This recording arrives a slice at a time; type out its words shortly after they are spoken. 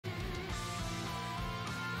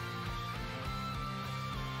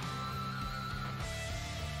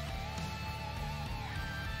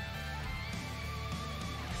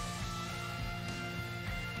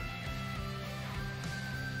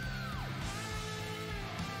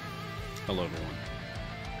Hello, everyone.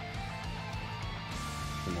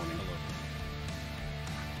 Good morning. Hello.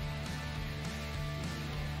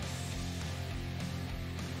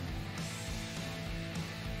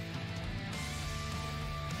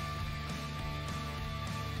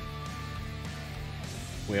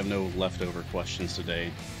 We have no leftover questions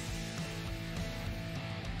today.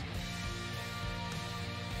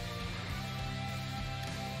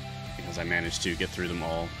 Because I managed to get through them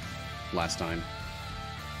all last time.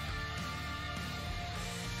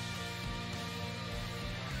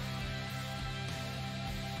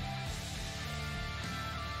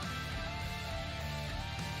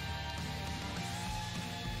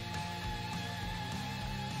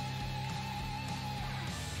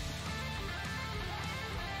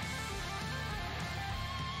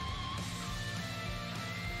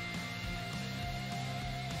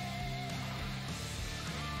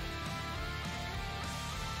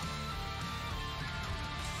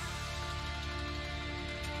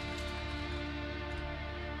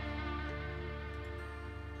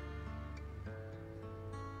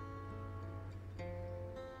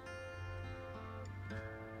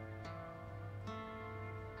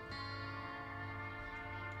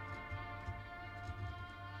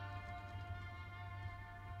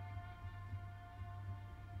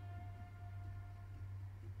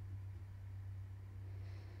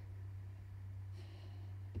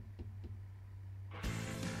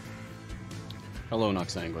 Hello,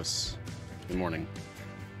 Noxanguis. Good morning.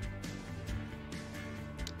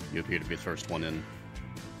 You appear to be the first one in.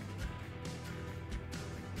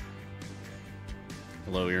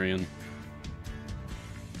 Hello, Irian.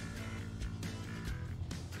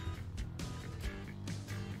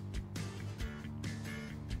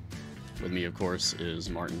 With me, of course, is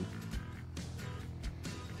Martin.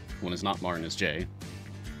 When it's not Martin, it's Jay.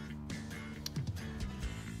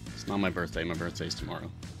 It's not my birthday. My birthday's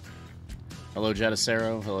tomorrow. Hello,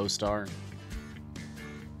 Jetacero. Hello, Star.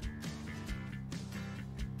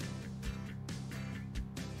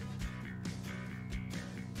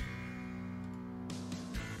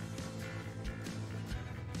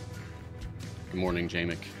 Good morning,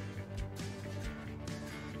 Jamek.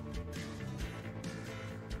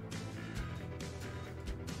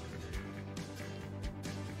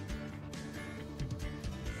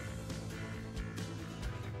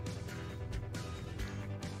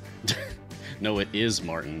 No, it is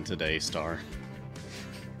Martin today, Star.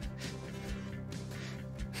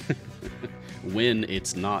 When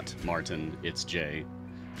it's not Martin, it's Jay.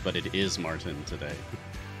 But it is Martin today.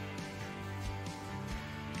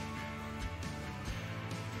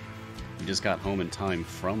 You just got home in time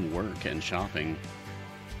from work and shopping.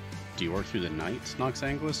 Do you work through the night,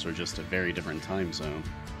 Noxanguis, or just a very different time zone?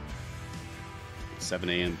 7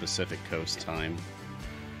 a.m. Pacific Coast time.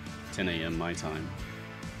 10 a.m. my time.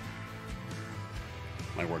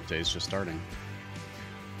 My workday is just starting.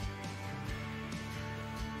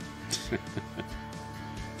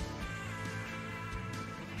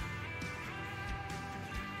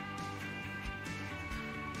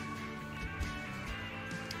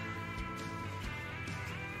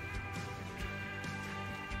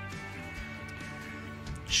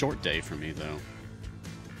 Short day for me, though.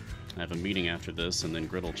 I have a meeting after this and then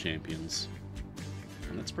Griddle Champions.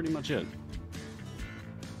 And that's pretty much it.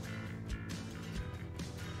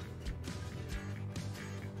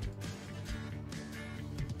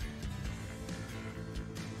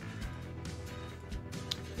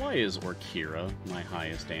 Why is Orkira my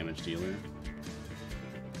highest damage dealer?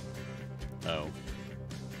 Oh.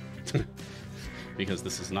 Because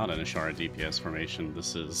this is not an Ashara DPS formation,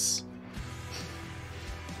 this is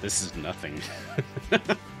nothing.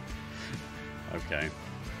 Okay.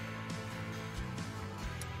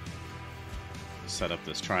 Set up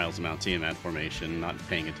this Trials Mount Tiamat formation, not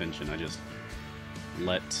paying attention, I just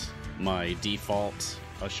let my default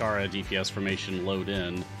Ashara DPS formation load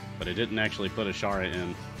in, but it didn't actually put Ashara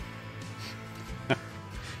in.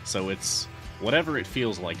 So it's whatever it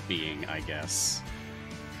feels like being, I guess.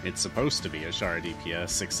 It's supposed to be Ashara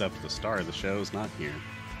DPS, except the star of the show is not here.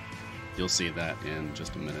 You'll see that in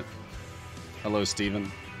just a minute. Hello,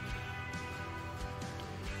 Steven.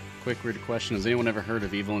 Quick weird question. Has anyone ever heard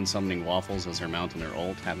of Evelyn summoning Waffles as her mount in their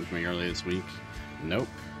ult? Happened to me earlier this week. Nope.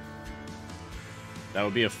 That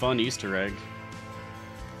would be a fun Easter egg.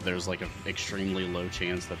 There's like an extremely low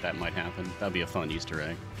chance that that might happen. That'd be a fun Easter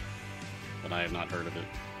egg. But I have not heard of it.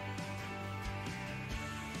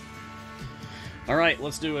 Alright,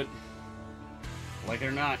 let's do it. Like it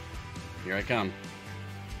or not, here I come.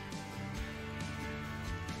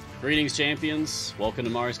 Greetings, champions. Welcome to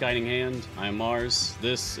Mars Guiding Hand. I am Mars.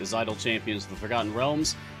 This is Idle Champions of the Forgotten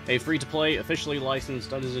Realms, a free-to-play, officially licensed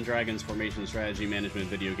Dungeons & Dragons formation strategy management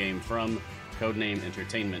video game from Codename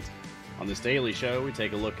Entertainment. On this daily show, we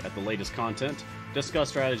take a look at the latest content, discuss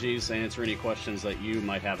strategies, and answer any questions that you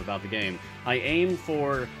might have about the game. I aim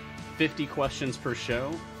for 50 questions per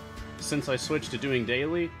show. Since I switched to doing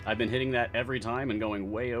daily, I've been hitting that every time and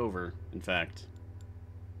going way over, in fact.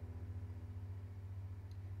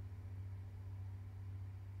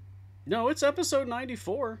 No, it's episode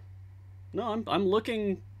 94. No, I'm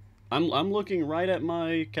looking right at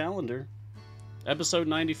my calendar. Episode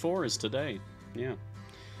 94 is today. Yeah.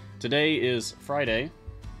 Today is Friday,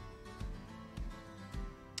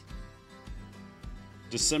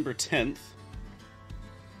 December 10th.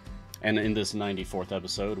 And in this 94th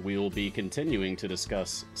episode, we will be continuing to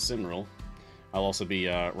discuss Cymril. I'll also be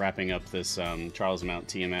wrapping up this Trials of Mount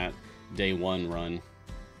Tiamat Day 1 run.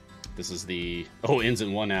 This is the... Oh, ends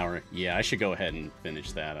in 1 hour. Yeah, I should go ahead and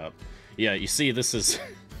finish that up. Yeah, you see, this is...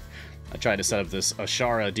 I tried to set up this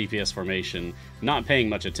Ashara DPS formation, not paying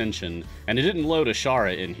much attention, and it didn't load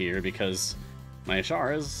Ashara in here because my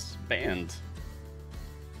Ashara is banned.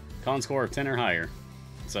 Con score of 10 or higher.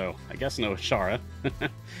 So, I guess no Ashara.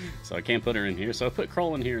 So I can't put her in here, so I put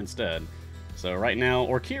Kroll in here instead. So right now,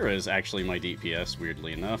 Orkira is actually my DPS,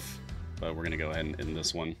 weirdly enough. But we're going to go ahead and end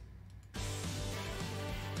this one.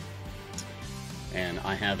 And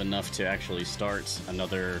I have enough to actually start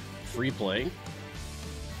another free play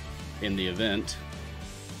in the event.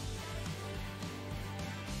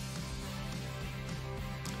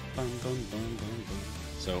 Bum, bum, bum, bum, bum.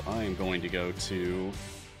 So I am going to go to...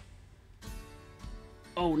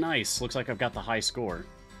 Oh, nice! Looks like I've got the high score.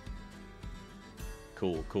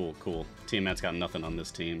 Cool, cool, cool. Tiamat's got nothing on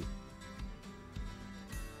this team.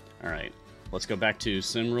 Alright, let's go back to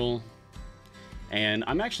Cymril. And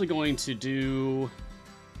I'm actually going to do...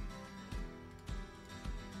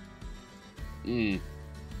 You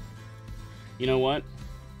know what?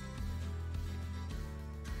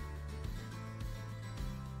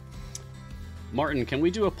 Martin, can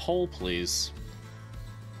we do a poll, please?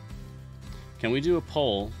 Can we do a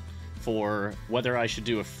poll for whether I should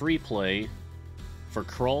do a free play for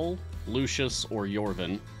Kroll, Lucius, or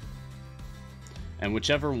Yorvin? And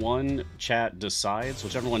whichever one chat decides,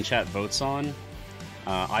 whichever one chat votes on,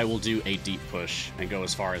 I will do a deep push and go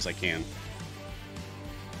as far as I can.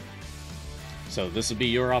 So this would be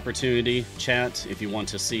your opportunity, chat, if you want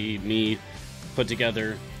to see me put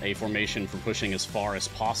together a formation for pushing as far as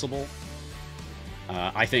possible.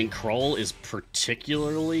 I think Kroll is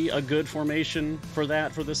particularly a good formation for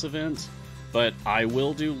that for this event, but I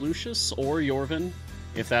will do Lucius or Yorvin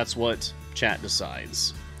if that's what chat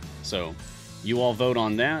decides. So you all vote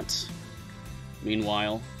on that.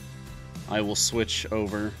 Meanwhile, I will switch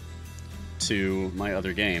over to my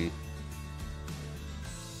other game.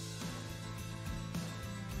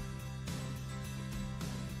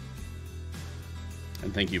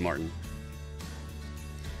 And thank you, Martin.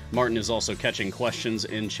 Martin is also catching questions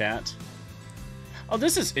in chat. Oh,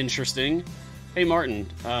 this is interesting. Hey, Martin,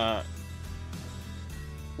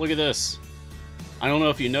 look at this. I don't know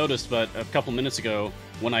if you noticed, but a couple minutes ago,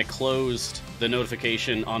 when I closed the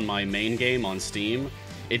notification on my main game on Steam,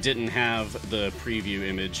 it didn't have the preview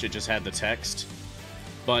image, it just had the text.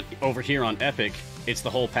 But over here on Epic, it's the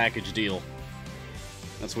whole package deal.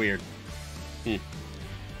 That's weird.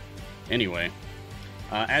 Anyway.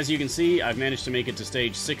 As you can see, I've managed to make it to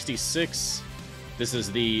stage 66. This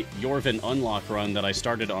is the Yorvin unlock run that I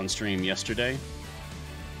started on stream yesterday.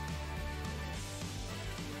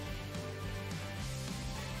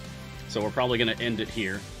 So we're probably going to end it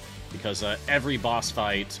here, because every boss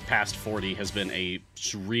fight past 40 has been a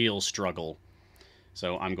real struggle.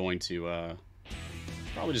 So I'm going to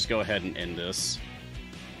probably just go ahead and end this.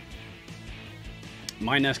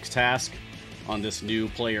 My next task on this new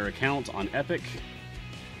player account on Epic,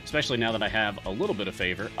 especially now that I have a little bit of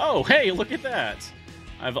favor. Oh, hey, look at that!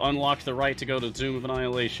 I've unlocked the right to go to Tomb of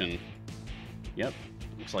Annihilation. Yep,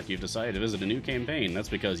 looks like you've decided to visit a new campaign. That's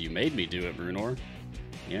because you made me do it, Brunor.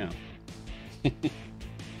 Yeah.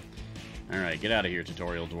 Alright, get out of here,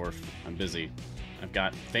 Tutorial Dwarf. I'm busy. I've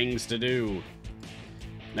got things to do.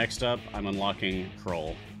 Next up, I'm unlocking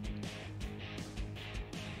Kroll.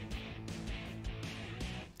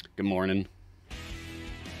 Good morning.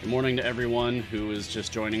 Good morning to everyone who is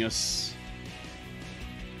just joining us.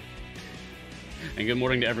 And good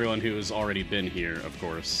morning to everyone who has already been here, of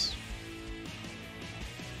course.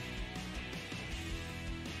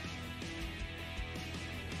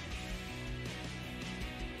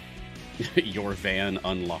 Your van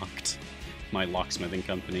unlocked. My locksmithing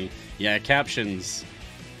company. Yeah, captions.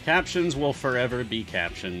 Captions will forever be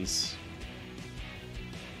captions.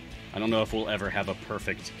 I don't know if we'll ever have a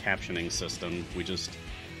perfect captioning system.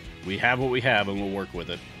 We have what we have and we'll work with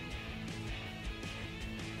it.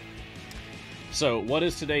 So, what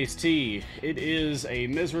is today's tea? It is a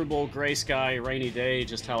miserable gray sky, rainy day,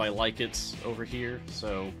 just how I like it over here.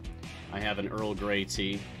 So, I have an Earl Grey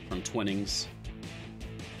tea from Twinnings.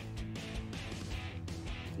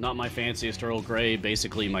 Not my fanciest Earl Grey,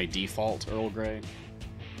 basically my default Earl Grey.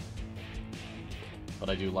 But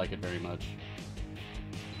I do like it very much.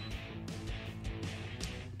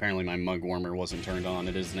 Apparently my mug warmer wasn't turned on.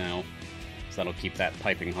 It is now. So that'll keep that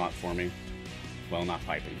piping hot for me. Well, not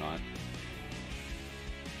piping hot.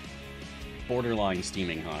 Borderline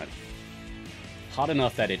steaming hot. Hot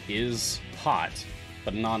enough that it is hot,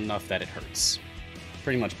 but not enough that it hurts.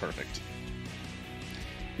 Pretty much perfect.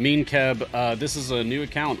 Mean Keb, this is a new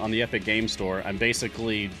account on the Epic Game Store. I'm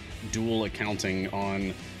basically dual accounting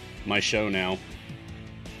on my show now.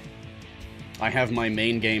 I have my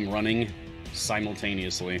main game running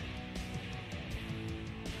simultaneously.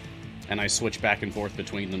 And I switch back and forth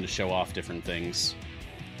between them to show off different things.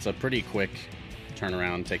 It's a pretty quick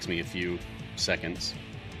turnaround, takes me a few seconds.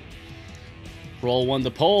 Kroll won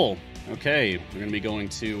the poll. Okay, we're going to be going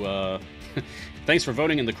to... Thanks for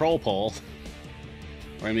voting in the Kroll poll.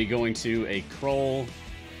 We're going to be going to a Kroll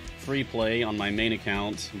free play on my main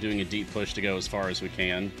account. I'm doing a deep push to go as far as we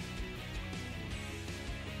can.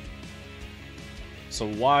 So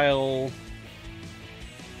while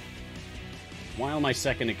my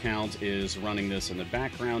second account is running this in the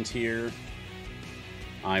background here,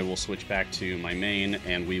 I will switch back to my main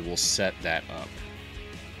and we will set that up.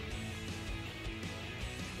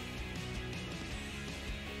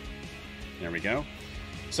 There we go.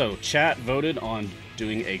 So chat voted on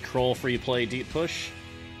doing a Kroll free play deep push.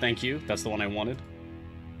 Thank you. That's the one I wanted.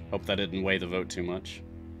 Hope that didn't weigh the vote too much.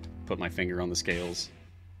 Put my finger on the scales.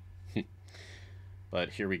 But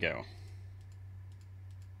here we go.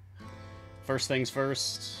 First things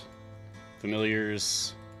first.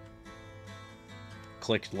 Familiars.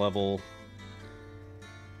 Clicked level.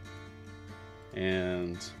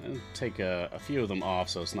 And take a few of them off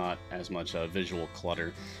so it's not as much visual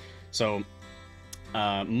clutter. So,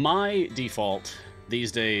 my default these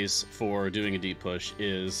days for doing a deep push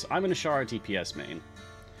is I'm an Ashara TPS main.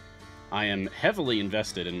 I am heavily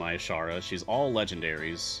invested in my Ashara. She's all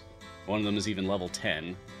legendaries. One of them is even level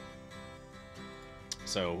 10.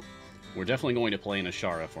 So, we're definitely going to play an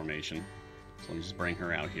Ashara formation. So let me just bring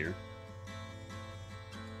her out here.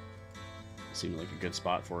 Seems like a good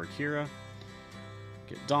spot for Akira.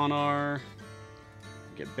 Get Donar.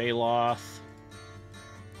 Get Baloth.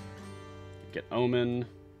 Get Omen.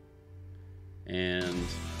 And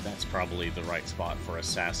that's probably the right spot for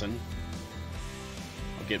Assassin.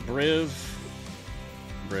 I'll get Briv.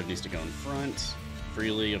 Briv needs to go in front.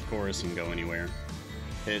 Freely, of course, can go anywhere.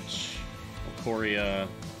 Pitch, Ikoria,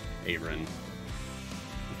 Avrin.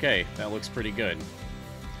 Okay, that looks pretty good.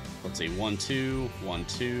 Let's see, 1, 2, 1,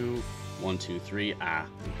 2, 1, 2, 3. Ah,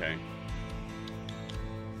 okay.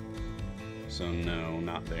 So no,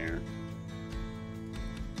 not there.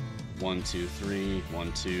 1, 2, 3,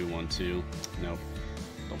 1, 2, 1, 2. Nope.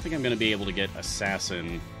 Don't think I'm gonna be able to get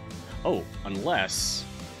Assassin. Oh, unless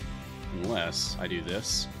I do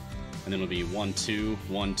this. And then it'll be 1, 2,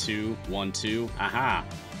 1, 2, 1, 2. Aha!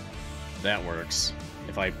 That works.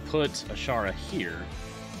 If I put Ashara here...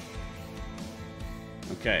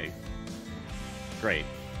 Okay. Great.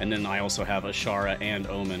 And then I also have Ashara and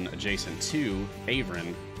Omen adjacent to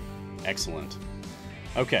Avrin. Excellent.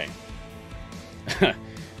 Okay.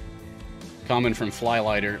 Comment from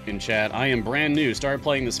Flylighter in chat. I am brand new. Started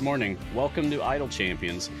playing this morning. Welcome to Idle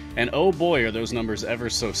Champions. And oh boy, are those numbers ever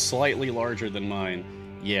so slightly larger than mine.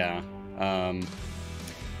 Yeah.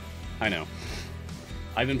 I know.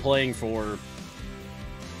 I've been playing for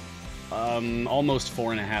almost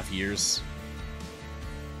 4.5 years.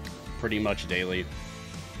 Pretty much daily.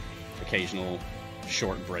 Occasional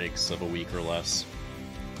short breaks of a week or less.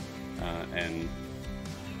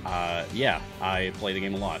 Yeah, I play the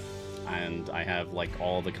game a lot. And I have, like,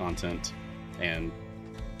 all the content and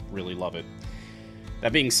really love it.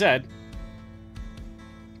 That being said,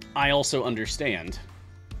 I also understand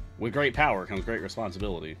with great power comes great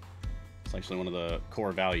responsibility. It's actually one of the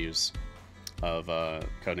core values of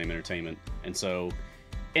Codename Entertainment. And so,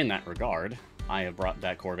 in that regard, I have brought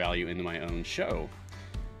that core value into my own show.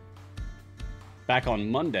 Back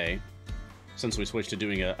on Monday, since we switched to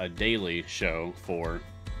doing a daily show for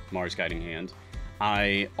Mars Guiding Hand,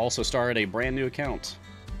 I also started a brand new account.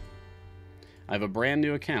 I have a brand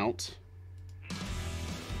new account.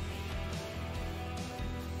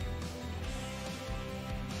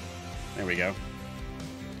 There we go.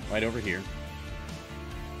 Right over here.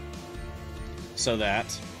 so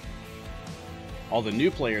that all the new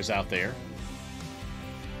players out there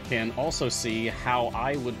can also see how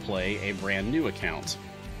I would play a brand new account,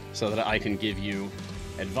 so that I can give you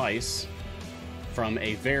advice from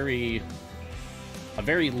a very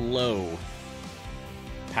low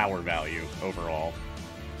power value overall.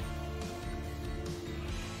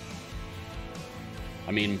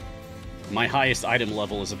 I mean, my highest item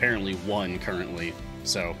level is apparently 1 currently,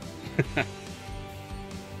 so...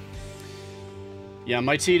 Yeah,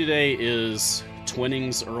 my tea today is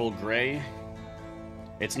Twinings Earl Grey.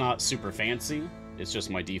 It's not super fancy, it's just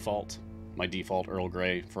my default Earl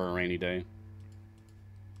Grey for a rainy day.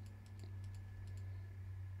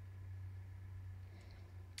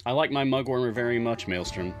 I like my mug warmer very much,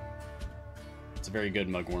 Maelstrom. It's a very good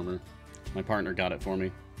mug warmer. My partner got it for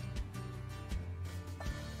me.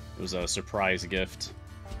 It was a surprise gift.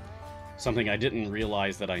 Something I didn't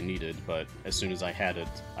realize that I needed, but as soon as I had it,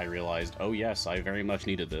 I realized, oh yes, I very much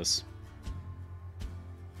needed this.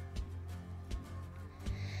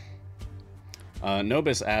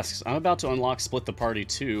 Nobis asks, I'm about to unlock Split the Party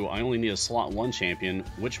 2. I only need a slot 1 champion.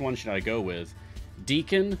 Which one should I go with?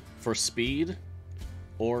 Deacon for speed,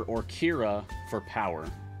 or Orkira for power?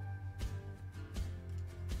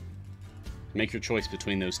 Make your choice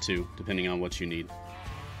between those two, depending on what you need.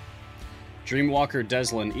 Dreamwalker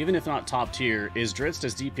Deslin, even if not top tier, is Dritz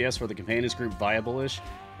as DPS for the Companions group viable-ish?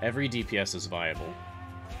 Every DPS is viable.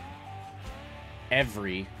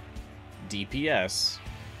 Every DPS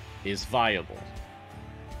is viable.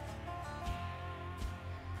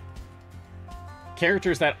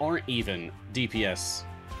 Characters that aren't even DPS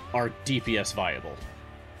are DPS viable.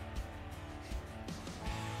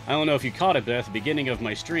 I don't know if you caught it, but at the beginning of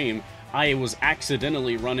my stream, I was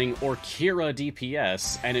accidentally running Orkira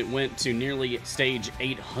DPS, and it went to nearly stage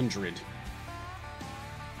 800.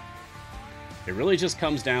 It really just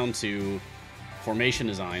comes down to formation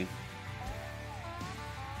design.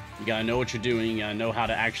 You gotta know what you're doing, you gotta know how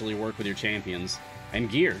to actually work with your champions, and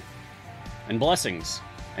gear, and blessings,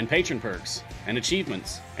 and patron perks, and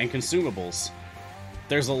achievements, and consumables.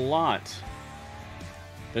 There's a lot.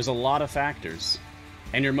 There's a lot of factors.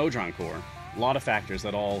 And your Modron core. A lot of factors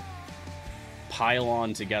that all pile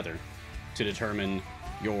on together to determine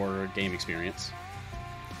your game experience,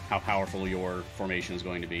 how powerful your formation is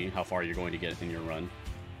going to be, how far you're going to get in your run.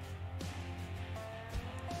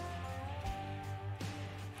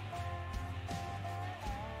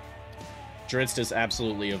 Dritz is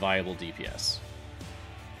absolutely a viable DPS.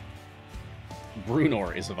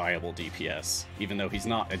 Brunor is a viable DPS, even though he's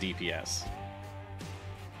not a DPS.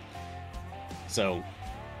 So,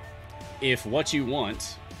 if what you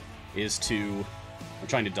want is to... I'm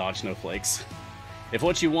trying to dodge snowflakes. If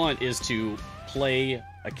what you want is to play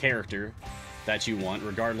a character that you want,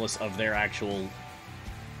 regardless of their actual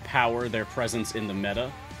power, their presence in the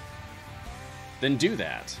meta, then do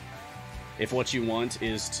that. If what you want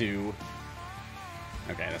is to...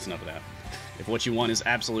 Okay, that's enough of that. If what you want is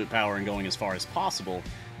absolute power and going as far as possible,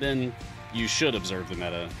 then you should observe the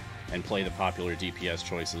meta and play the popular DPS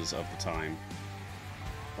choices of the time.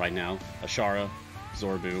 Right now, Ashara,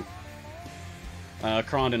 Zorbu,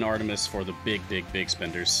 Krond and Artemis for the big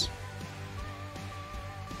spenders.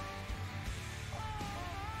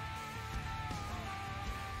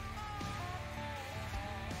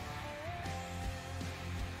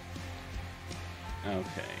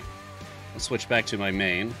 Okay. Let's switch back to my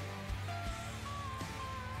main.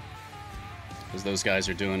 Because those guys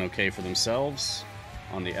are doing okay for themselves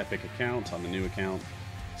on the Epic account, on the new account.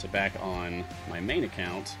 So back on my main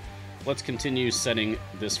account, let's continue setting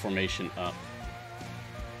this formation up.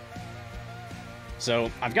 So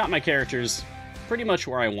I've got my characters pretty much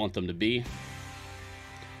where I want them to be.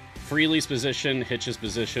 Freely's position, Hitch's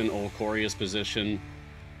position, Olkoria's position,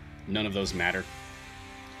 none of those matter.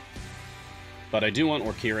 But I do want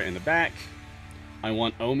Orkira in the back. I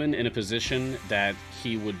want Omen in a position that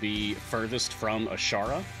he would be furthest from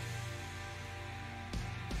Ashara,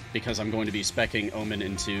 because I'm going to be speccing Omen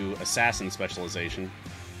into Assassin specialization.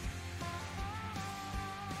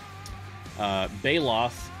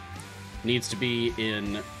 Baloth needs to be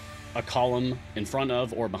in a column in front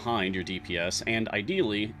of or behind your DPS, and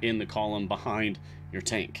ideally in the column behind your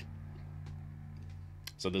tank.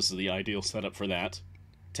 So this is the ideal setup for that.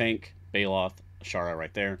 Tank, Baloth, Ashara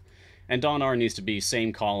right there. And Donar needs to be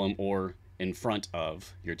same column or in front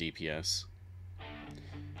of your DPS.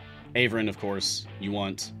 Averin, of course, you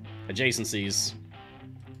want adjacencies.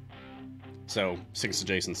 So, 6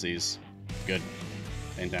 adjacencies. Good.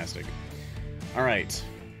 Fantastic. Alright.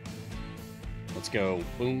 Let's go.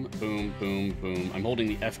 Boom, boom, boom, boom. I'm holding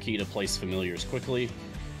the F key to place familiars quickly.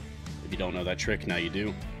 If you don't know that trick, now you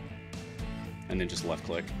do. and then just left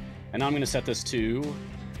click. And now I'm going to set this to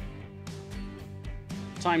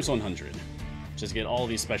times 100. Just get all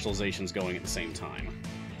these specializations going at the same time.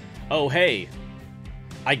 Oh, hey!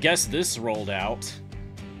 I guess this rolled out.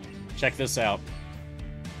 Check this out.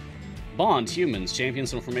 Bond, humans,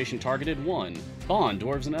 champions from formation targeted 1. Bond,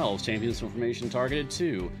 dwarves and elves, champions from formation targeted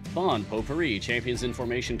 2. Bond, potpourri, champions in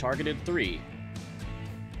formation targeted 3.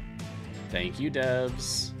 Thank you,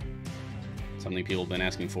 devs. Something people have been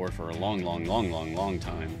asking for a long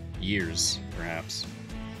time. Years, perhaps.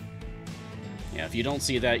 Yeah, if you don't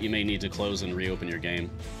see that, you may need to close and reopen your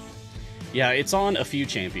game. Yeah, it's on a few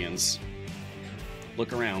champions.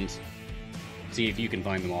 Look around. See if you can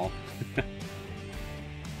find them all.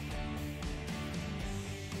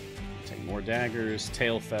 Take more daggers,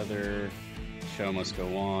 tail feather, show must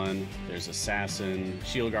go on, there's assassin,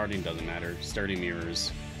 shield guardian, doesn't matter, sturdy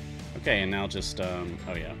mirrors. Okay, and now just, oh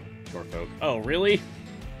yeah, short folk. Oh, really?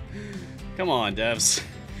 Come on, devs.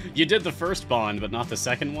 You did the first bond, but not the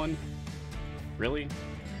second one? Really?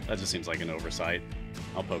 That just seems like an oversight.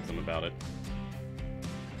 I'll poke them about it.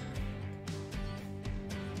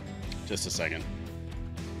 Just a second.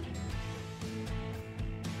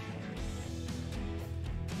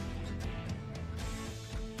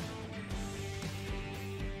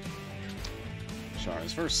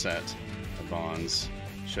 Shara's first set of bonds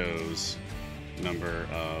shows number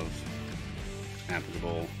of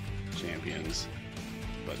applicable champions,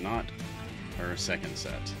 but not her second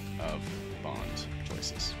set of bond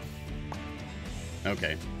choices.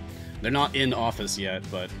 Okay. They're not in office yet,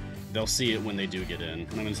 but they'll see it when they do get in. And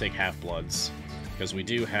I'm going to take Half-Bloods, because we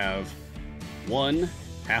do have one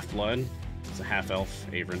Half-Blood. It's a Half-Elf,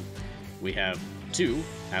 Avron. We have two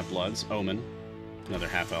Half-Bloods, Omen, another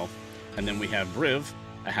Half-Elf. And then we have Briv,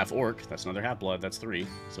 a Half-Orc. That's another Half-Blood. That's 3.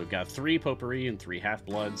 So we've got 3 Potpourri and 3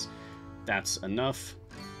 Half-Bloods. That's enough.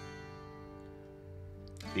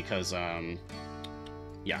 Because,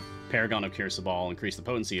 yeah, Paragon of Cure Sabal, increase the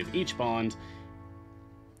potency of each bond.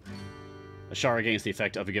 A Shara gains the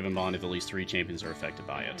effect of a given bond if at least 3 champions are affected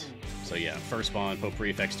by it. So yeah, first bond,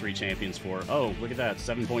 Potpourri affects 3 champions for, oh, look at that,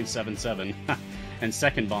 7.77. And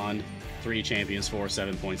second bond, 3 champions for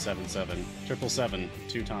 7.77. 777,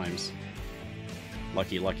 2 times.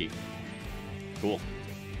 Lucky, lucky. Cool.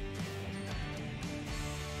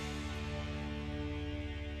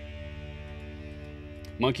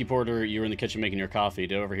 Monkey Porter, you were in the kitchen making your coffee.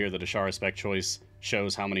 Did you ever hear that a Shara spec choice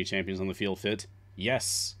shows how many champions on the field fit?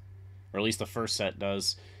 Yes. Or at least the first set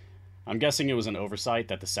does. I'm guessing it was an oversight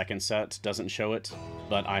that the second set doesn't show it,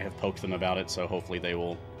 but I have poked them about it, so hopefully they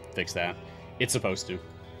will fix that. It's supposed to.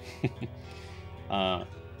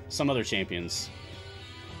 Some other champions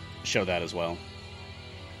show that as well.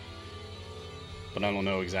 But I don't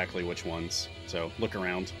know exactly which ones, so look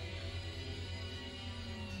around.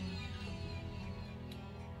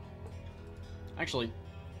 Actually,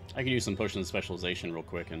 I can use some potion specialization real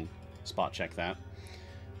quick and spot check that.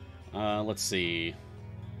 Let's see.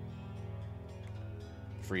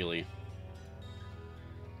 Freely.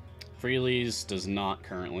 Freely's does not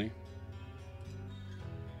currently.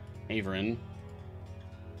 Avron.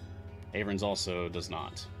 Avron's also does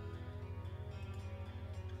not.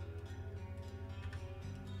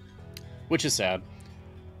 Which is sad.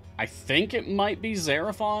 I think it might be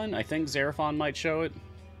Xeraphon. I think Xeraphon might show it.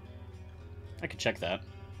 I could check that.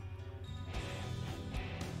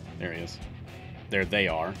 There he is. There they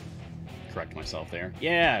are. Correct myself there.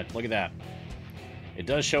 Yeah, look at that. It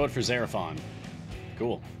does show it for Xeraphon.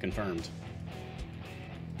 Cool. Confirmed.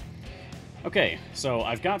 Okay, so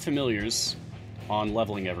I've got familiars on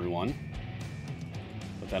leveling everyone.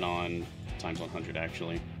 Put that on times 100,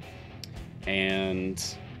 actually. And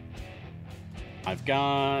I've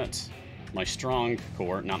got my strong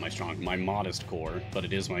core, not my strong, my modest core, but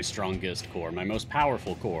it is my strongest core. My most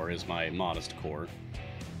powerful core is my modest core.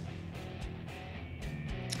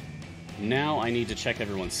 Now I need to check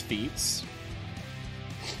everyone's feats.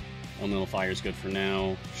 Elemental Fire is good for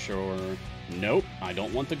now. Sure. Nope, I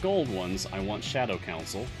don't want the gold ones. I want Shadow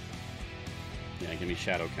Council. Yeah, give me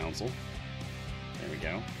Shadow Council. There we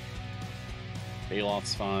go.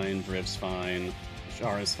 Baloth's fine. Briv's fine.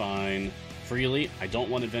 Shara's fine. Freely, I don't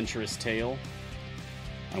want Adventurous Tale.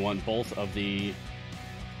 I want both of the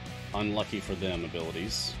Unlucky for Them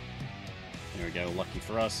abilities. There we go. Lucky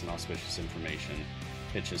for us and Auspicious Information.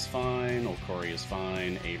 Pitch is fine, Olcori is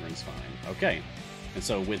fine, Avron's fine. Okay, and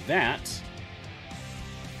so with that,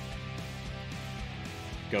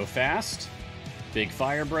 go fast, big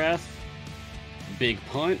fire breath, big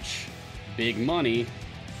punch, big money,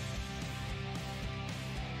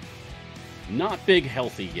 not big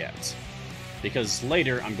healthy yet. because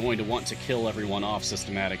later I'm going to want to kill everyone off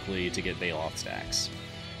systematically to get Baloth stacks.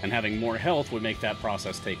 And having more health would make that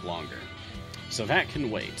process take longer. So that can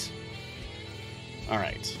wait.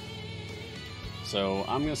 Alright. So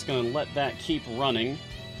I'm just going to let that keep running.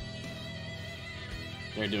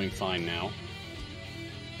 They're doing fine now.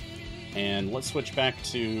 And let's switch back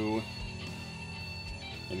to...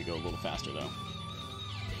 Let me go a little faster, though.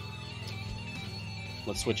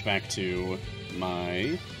 Let's switch back to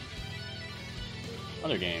my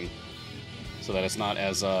other game, so that it's not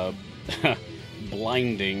as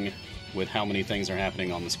blinding with how many things are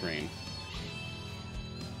happening on the screen.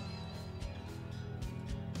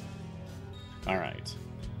 Alright.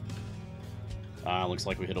 Looks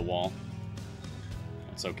like we hit a wall.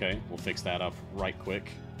 That's okay. We'll fix that up right quick.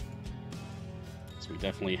 So we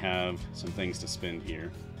definitely have some things to spend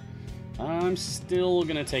here. I'm still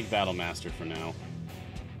going to take Battlemaster for now.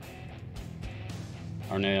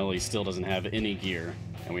 Arnelli still doesn't have any gear,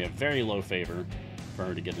 and we have very low favor for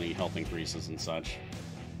her to get any health increases and such.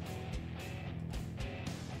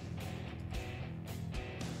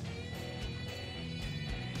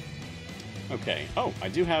 Okay. Oh, I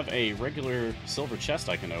do have a regular silver chest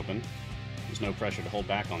I can open. There's no pressure to hold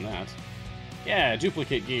back on that. Yeah,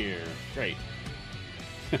 duplicate gear. Great.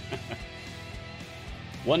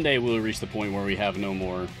 One day we'll reach the point where we have no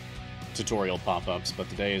more tutorial pop-ups, but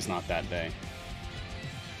today is not that day.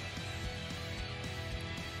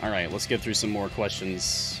 Alright, let's get through some more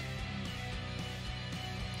questions.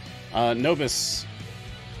 Nobis...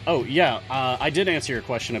 Oh, yeah, I did answer your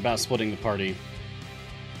question about splitting the party.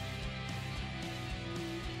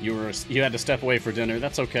 You had to step away for dinner.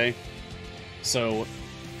 That's okay. So...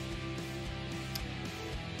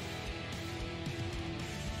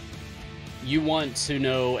 You want to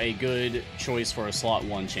know a good choice for a slot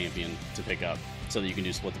 1 champion to pick up, so that you can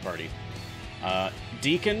do split the party.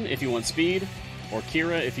 Deacon, if you want speed, or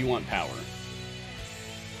Kira, if you want power.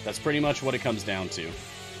 That's pretty much what it comes down to.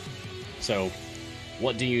 So,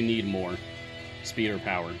 what do you need more? Speed or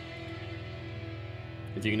power?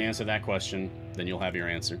 If you can answer that question, then you'll have your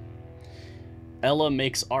answer. Ella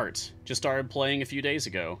Makes Art. Just started playing a few days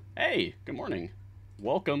ago. Hey, good morning.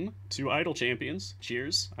 Welcome to Idle Champions.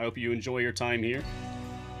 Cheers. I hope you enjoy your time here.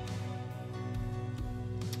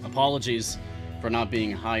 Apologies for not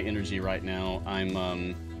being high energy right now. I'm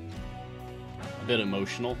a bit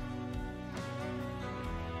emotional,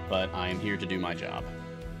 but I'm here to do my job.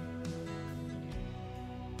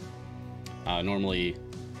 Normally,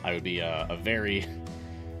 I would be a very...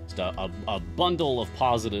 a bundle of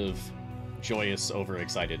positive, joyous,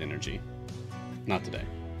 overexcited energy. Not today.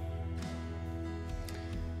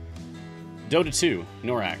 Dota 2,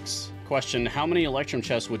 Norax. Question, how many Electrum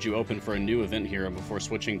chests would you open for a new event hero before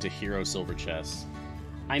switching to hero silver chests?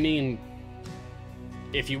 I mean,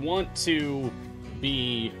 if you want to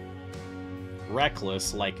be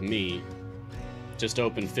reckless like me, just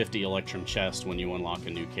open 50 Electrum chests when you unlock a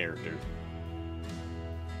new character.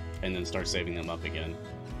 And then start saving them up again.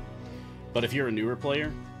 But if you're a newer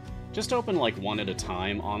player, just open like one at a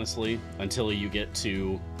time, honestly, until you get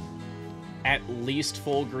to at least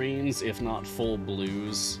full greens, if not full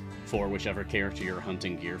blues, for whichever character you're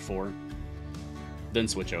hunting gear for. Then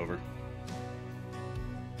switch over.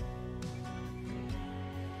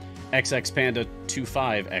 XX Panda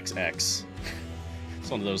 25XX. It's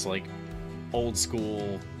one of those, like, old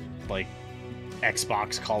school, like,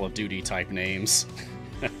 Xbox Call of Duty type names.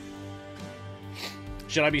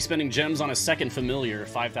 Should I be spending gems on a second familiar,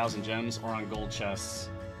 5,000 gems, or on gold chests?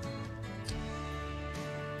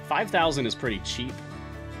 5,000 is pretty cheap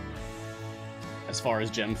as far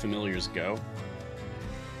as gem familiars go.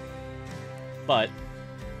 But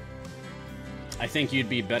I think you'd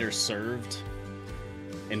be better served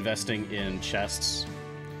investing in chests.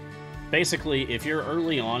 Basically, if you're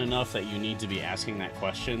early on enough that you need to be asking that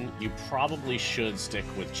question, you probably should stick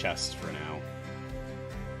with chests for now.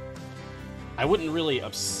 I wouldn't really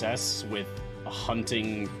obsess with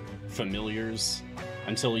hunting familiars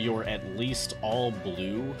until you're at least all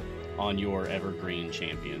blue on your evergreen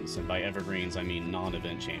champions. And by evergreens, I mean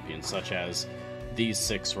non-event champions, such as these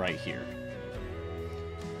 6 right here.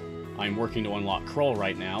 I'm working to unlock Krull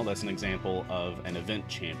right now. That's an example of an event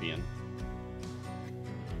champion.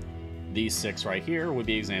 These 6 right here would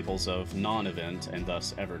be examples of non-event and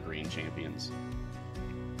thus evergreen champions.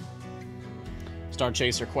 Star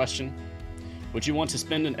Chaser question. Would you want to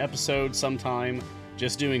spend an episode sometime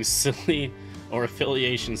just doing silly or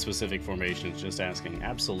affiliation-specific formations? Just asking.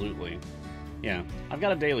 Absolutely. Yeah, I've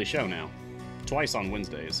got a daily show now. Twice on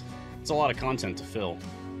Wednesdays. It's a lot of content to fill.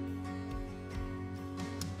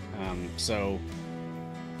 So,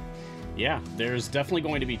 yeah, there's definitely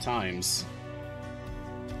going to be times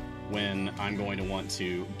when I'm going to want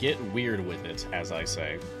to get weird with it, as I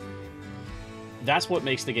say. That's what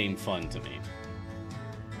makes the game fun to me.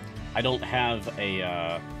 I don't have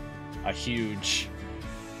a huge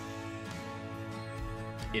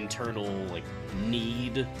internal like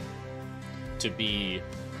need to be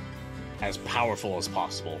as powerful as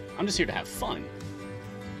possible. I'm just here to have fun,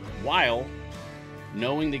 while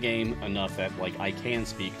knowing the game enough that like I can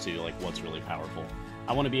speak to like what's really powerful.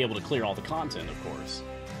 I want to be able to clear all the content, of course,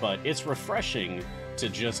 but it's refreshing to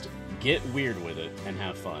just get weird with it and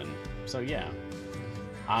have fun. So yeah,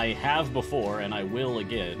 I have before, and I will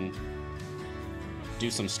again, do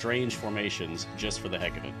some strange formations just for the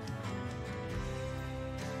heck of it.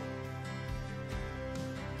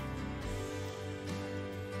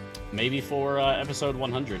 Maybe for episode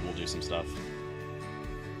 100 we'll do some stuff.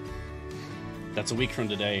 That's a week from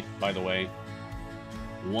today, by the way.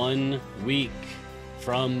 1 week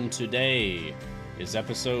from today is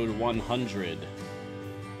episode 100,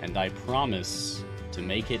 and I promise to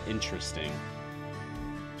make it interesting.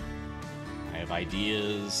 I have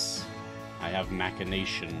ideas, I have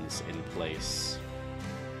machinations in place.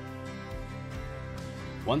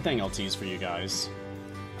 One thing I'll tease for you guys,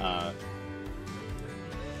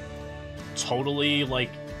 totally like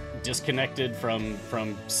disconnected from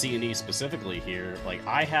C&E specifically here, like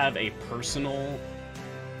I have a personal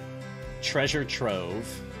treasure trove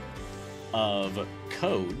of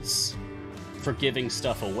codes for giving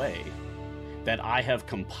stuff away that I have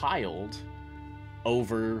compiled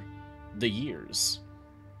over the years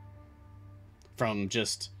from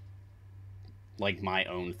just like my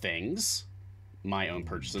own things, my own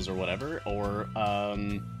purchases or whatever, or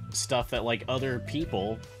stuff that like other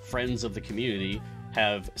people, friends of the community,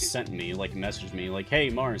 have sent me, like messaged me like, hey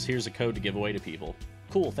Mars, here's a code to give away to people.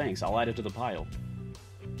 Cool, thanks, I'll add it to the pile.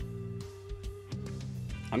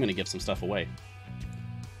 I'm gonna give some stuff away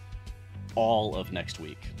all of next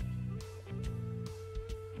week.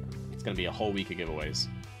 It's gonna be a whole week of giveaways.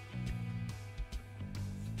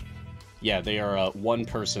 Yeah, they are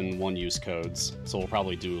one-person, one-use codes, so we'll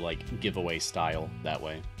probably do, like, giveaway style that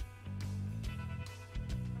way.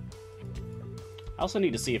 I also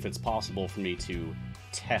need to see if it's possible for me to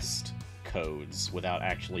test codes without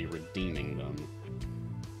actually redeeming them,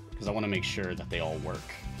 because I want to make sure that they all work,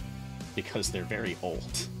 because they're very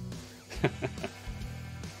old.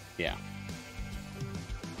 Yeah.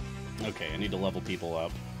 Okay, I need to level people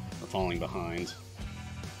up. We're falling behind.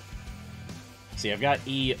 See, I've got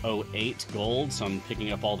E08 gold, so I'm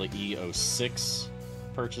picking up all the E06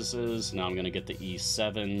 purchases. Now I'm going to get the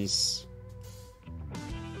E7s.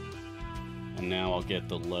 And now I'll get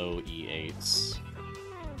the low E8s.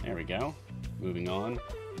 There we go. Moving on.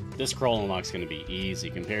 This crawl unlock's going to be easy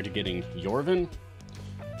compared to getting Yorvin.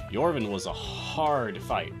 Yorvin was a hard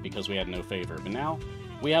fight because we had no favor, but now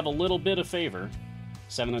we have a little bit of favor.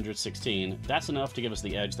 716. That's enough to give us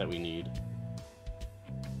the edge that we need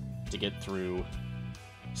to get through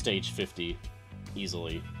stage 50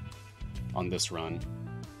 easily on this run.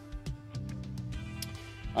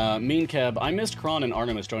 Mean Keb, I missed Kron and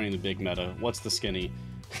Artemis joining the big meta. What's the skinny?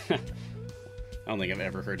 I don't think I've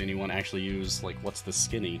ever heard anyone actually use, like, what's the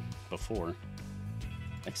skinny before.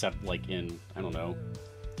 Except, like, in, I don't know,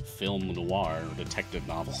 film noir or detective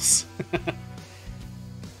novels.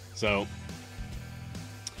 So,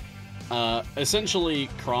 essentially,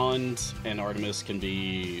 Kron and Artemis can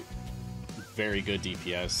be very good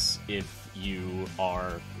DPS if you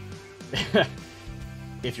are...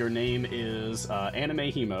 If your name is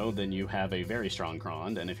Anime Hemo, then you have a very strong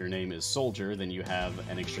Kron, and if your name is Soldier, then you have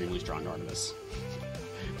an extremely strong Artemis.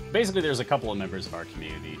 Basically, there's a couple of members of our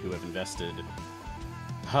community who have invested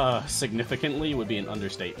significantly, would be an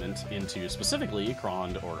understatement, into specifically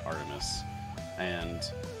Kron or Artemis. And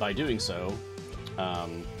by doing so,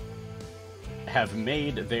 have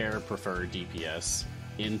made their preferred DPS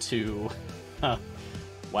into,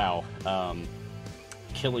 wow,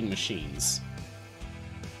 killing machines.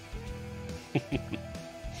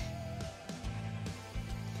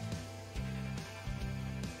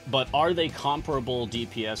 But are they comparable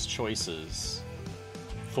DPS choices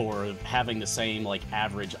for having the same, like,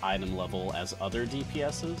 average item level as other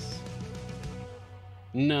DPSs?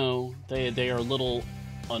 No, they are a little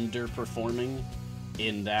underperforming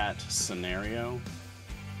in that scenario.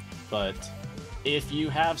 But if you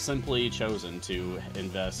have simply chosen to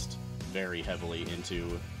invest very heavily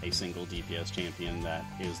into a single DPS champion that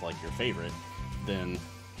is like your favorite, then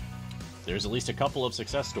there's at least a couple of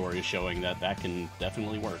success stories showing that that can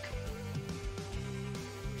definitely work.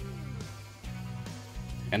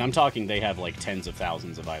 And I'm talking they have like tens of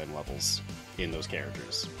thousands of item levels in those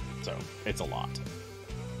characters, so it's a lot.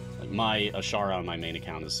 Like My Ashara on my main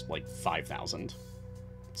account is like 5,000.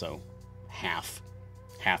 So, half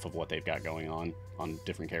of what they've got going on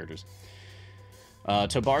different characters.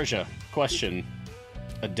 Tobarja, question.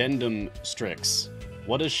 Addendum Strix.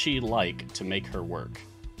 What does she like to make her work?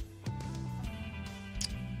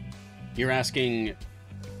 You're asking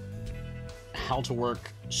how to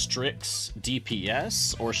work Strix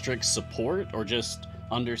DPS, or Strix support, or just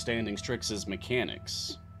understanding Strix's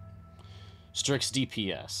mechanics? Strix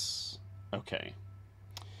DPS. Okay.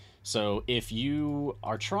 So, if you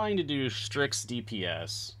are trying to do Strix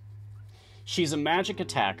DPS, she's a magic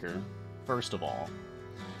attacker, first of all.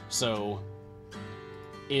 So,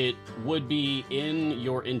 it would be in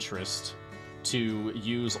your interest to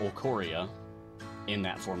use Olcoria in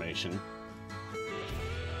that formation.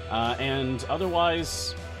 And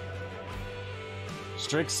otherwise,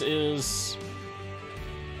 Strix is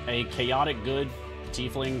a chaotic good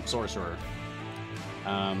tiefling sorcerer.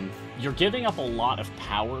 You're giving up a lot of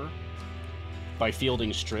power by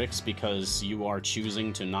fielding Strix because you are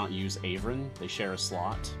choosing to not use Avrin. They share a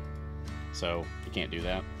slot, so you can't do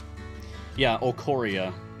that. Yeah,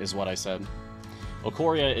 Olcoria is what I said.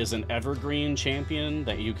 Olcoria is an evergreen champion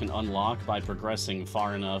that you can unlock by progressing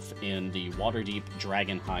far enough in the Waterdeep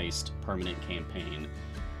Dragon Heist permanent campaign.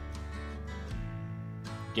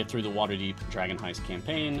 Get through the Waterdeep Dragon Heist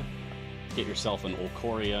campaign, get yourself an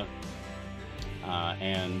Olcoria,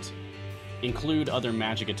 and include other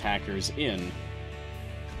magic attackers in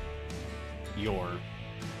your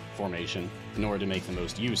formation in order to make the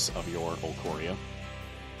most use of your Olcoria.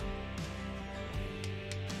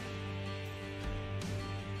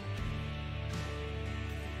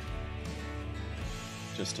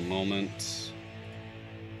 Just a moment.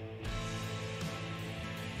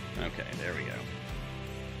 Okay, there we go.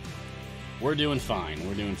 We're doing fine.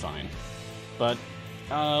 We're doing fine. But,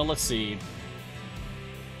 let's see.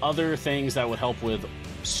 Other things that would help with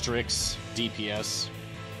Strix DPS.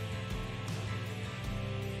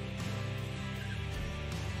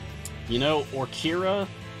 You know, Orkira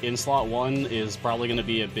in slot 1 is probably going to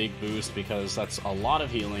be a big boost because that's a lot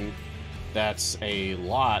of healing. That's a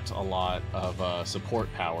lot of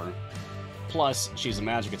support power. Plus, she's a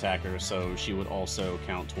magic attacker, so she would also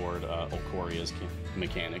count toward Olcoria's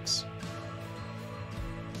mechanics.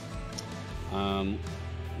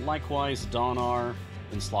 Likewise, Donar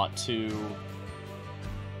in slot 2.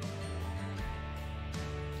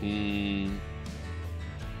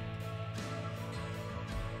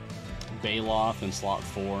 Baloth in slot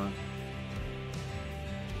 4.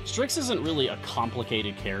 Strix isn't really a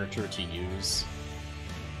complicated character to use.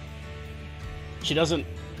 She doesn't,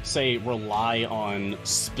 say, rely on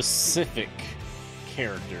specific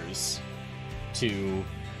characters to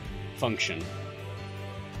function.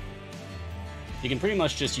 You can pretty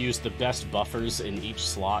much just use the best buffers in each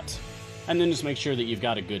slot, and then just make sure that you've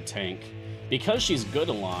got a good tank. Because she's good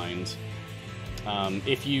aligned,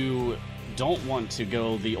 if you don't want to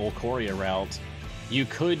go the Olcoria route, you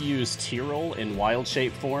could use Tyrell in wild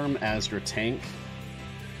shape form as your tank,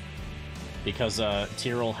 because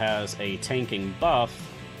Tyrell has a tanking buff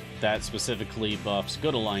that specifically buffs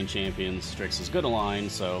good aligned champions. Strix is good aligned,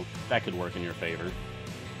 so that could work in your favor.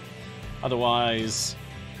 Otherwise,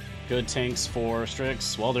 good tanks for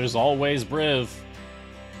Strix, well, there's always Briv.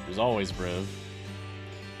 There's always Briv.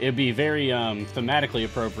 It'd be very thematically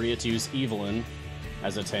appropriate to use Evelyn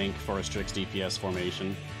as a tank for a Strix DPS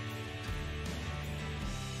formation.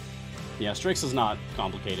 Yeah, Strix is not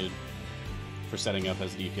complicated for setting up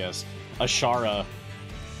as DPS. Ashara,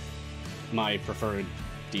 my preferred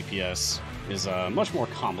DPS, is much more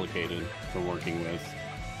complicated for working with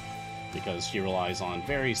because she relies on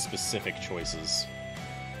very specific choices.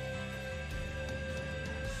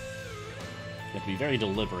 You have to be very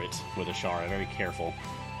deliberate with Ashara, very careful.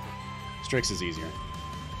 Strix is easier.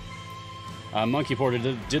 Monkey Porter,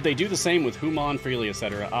 did they do the same with Human, Freely,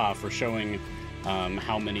 etc.? For showing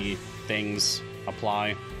how many things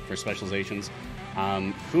apply for specializations.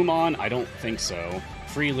 Human, I don't think so.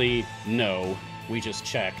 Freely, no. We just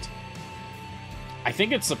checked. I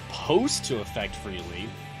think it's supposed to affect Freely.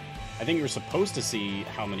 I think you're supposed to see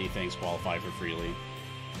how many things qualify for Freely,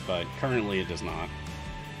 but currently it does not.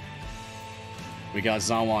 We got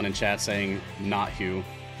Zawan in chat saying, not Hugh.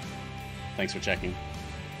 Thanks for checking.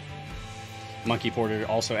 Monkey Porter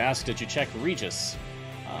also asked, did you check Regis?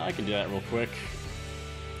 I can do that real quick.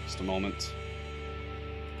 Just a moment.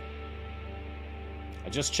 I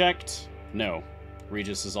just checked. No.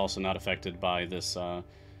 Regis is also not affected by this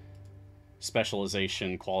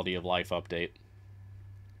specialization quality of life update.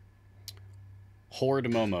 Horde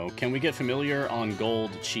Momo. Can we get familiar on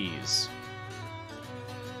gold cheese?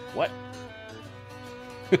 What?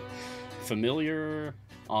 Familiar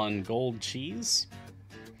on gold cheese?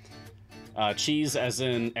 Cheese as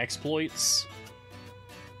in exploits?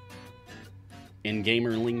 In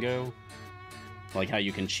gamer lingo? Like how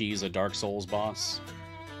you can cheese a Dark Souls boss?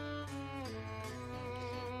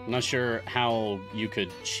 I'm not sure how you could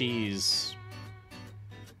cheese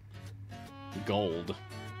gold.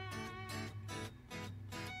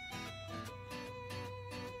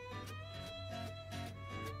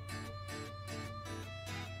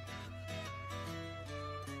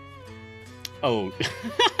 Oh,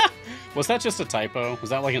 was that just a typo? Was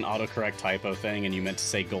that like an autocorrect typo thing and you meant to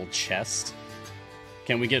say gold chest?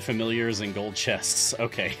 Can we get familiars in gold chests?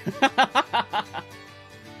 Okay.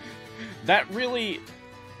 That really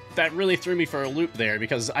threw me for a loop there,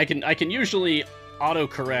 because I can usually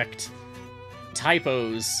autocorrect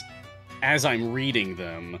typos as I'm reading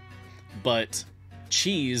them, but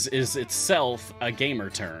cheese is itself a gamer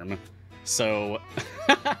term, so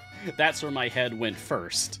that's where my head went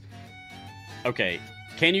first. Okay,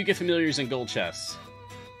 can you get familiars in gold chests?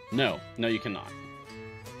 No, you cannot.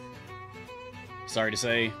 Sorry to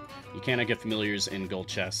say, you cannot get familiars in gold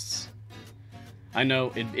chests. I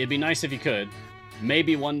know, it'd be nice if you could.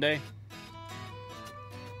 Maybe one day.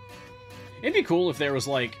 It'd be cool if there was,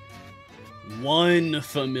 like, one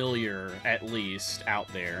familiar, at least, out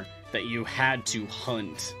there that you had to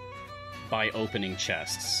hunt by opening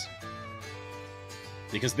chests.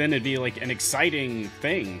 Because then it'd be, like, an exciting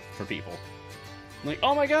thing for people. Like,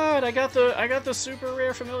 oh my god, I got the super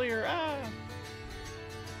rare familiar, ah!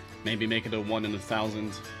 Maybe make it a 1 in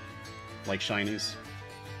 1,000, like shinies.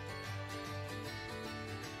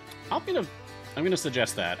 I'm gonna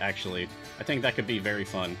suggest that, actually. I think that could be very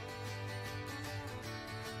fun.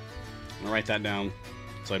 I'm gonna write that down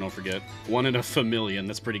so I don't forget. 1 in a famillion.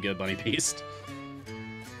 That's pretty good, Bunny Beast.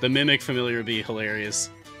 The Mimic familiar would be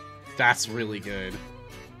hilarious. That's really good.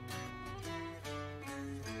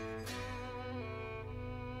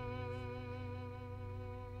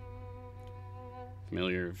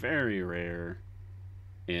 Familiar, very rare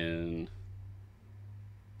in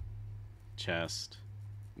chest.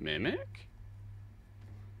 Mimic?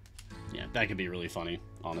 Yeah, that could be really funny,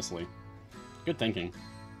 honestly. Good thinking.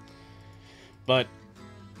 But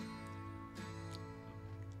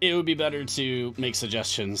it would be better to make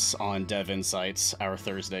suggestions on Dev Insights, our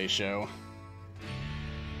Thursday show.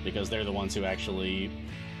 Because they're the ones who actually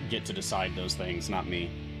get to decide those things, not me.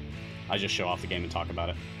 I just show off the game and talk about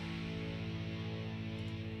it.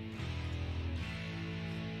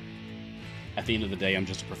 At the end of the day, I'm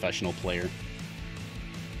just a professional player.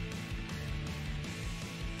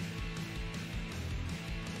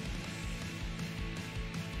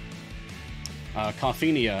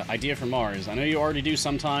 Coffeenia, idea for Mars. I know you already do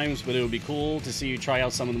sometimes, but it would be cool to see you try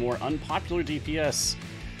out some of the more unpopular DPS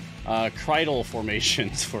Cridal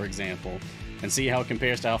formations, for example, and see how it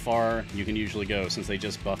compares to how far you can usually go, since they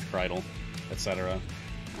just buffed Cridal, etc.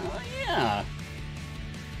 Oh, yeah.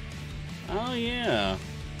 Oh, yeah.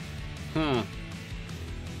 Huh.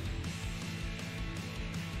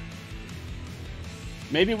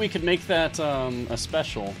 Maybe we could make that a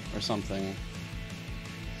special or something.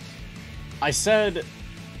 I said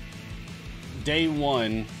day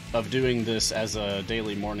one of doing this as a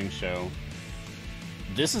daily morning show,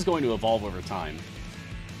 this is going to evolve over time.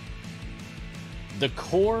 The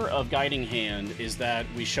core of Guiding Hand is that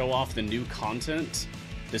we show off the new content,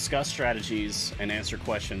 discuss strategies, and answer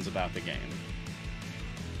questions about the game.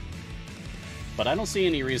 But I don't see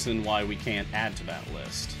any reason why we can't add to that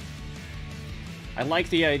list. I like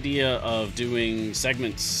the idea of doing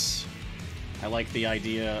segments. I like the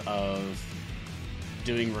idea of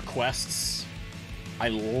doing requests. I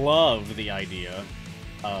love the idea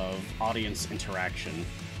of audience interaction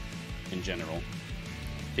in general,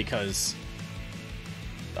 because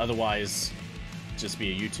otherwise just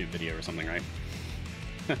be a YouTube video or something, right?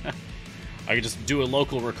 I could just do a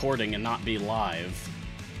local recording and not be live.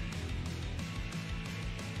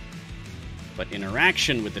 But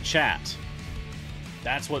interaction with the chat,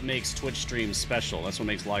 that's what makes Twitch streams special. That's what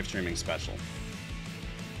makes live streaming special.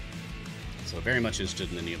 So very much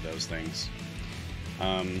interested in any of those things.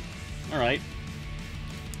 Alright.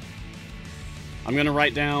 I'm gonna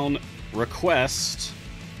write down request,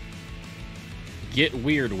 get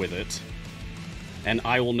weird with it, and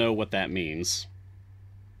I will know what that means.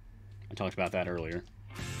 I talked about that earlier.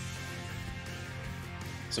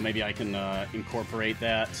 So maybe I can incorporate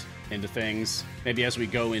that into things. Maybe as we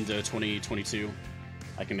go into 2022,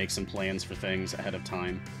 I can make some plans for things ahead of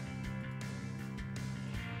time.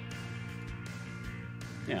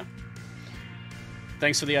 Yeah.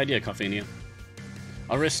 Thanks for the idea, Coffeenia.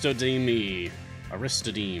 Aristodeme.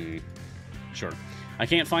 Sure. I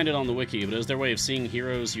can't find it on the wiki, but is there a way of seeing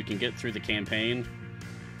heroes you can get through the campaign?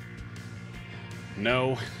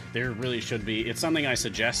 No, there really should be. It's something I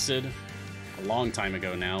suggested a long time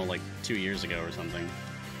ago now, like 2 years ago or something.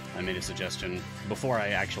 I made a suggestion before I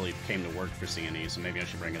actually came to work for CNE, so maybe I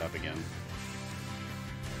should bring it up again.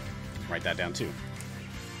 Write that down too.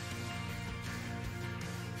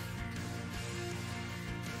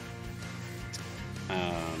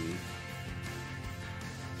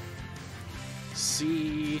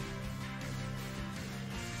 See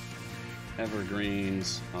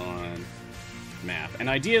evergreens on map. An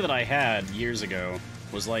idea that I had years ago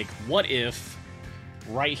was like, what if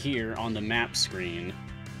right here on the map screen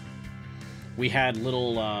we had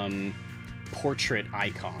little portrait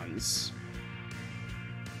icons?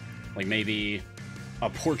 Like maybe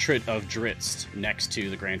a portrait of Drizzt next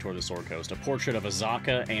to the Grand Tour of the Sword Coast, a portrait of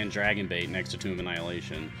Azaka and Dragonbait next to Tomb of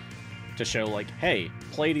Annihilation, to show like, hey,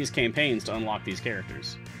 play these campaigns to unlock these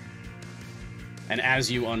characters. And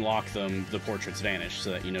as you unlock them, the portraits vanish,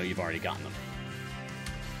 so that you know you've already gotten them.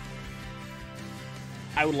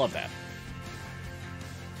 I would love that.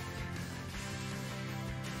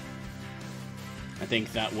 I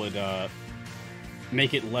think that would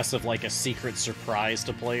make it less of like a secret surprise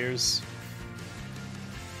to players,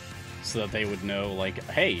 so that they would know, like,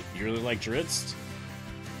 hey, you really like Drizzt?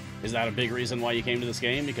 Is that a big reason why you came to this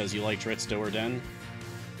game? Because you like Drizzt Do'Urden?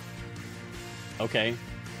 Okay,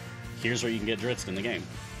 here's where you can get Drizzt in the game,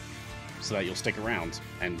 so that you'll stick around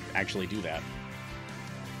and actually do that.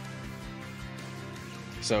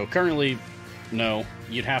 So currently, no,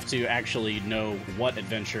 you'd have to actually know what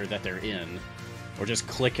adventure that they're in, or just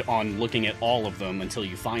click on looking at all of them until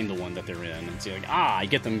you find the one that they're in, and see like, ah, I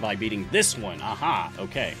get them by beating this one, aha,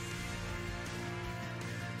 okay.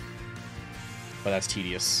 But that's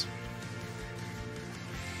tedious.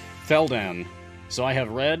 Feldan. So I have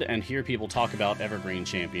read and hear people talk about Evergreen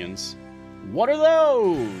Champions. What are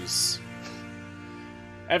those?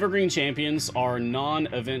 Evergreen Champions are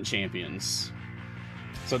non-event champions.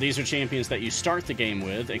 So these are champions that you start the game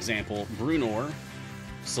with. Example, Brunor,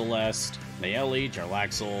 Celeste, Naeli,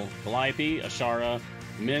 Jarlaxle, Calliope, Ashara,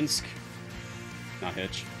 Minsk, not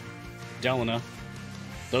Hitch, Delana.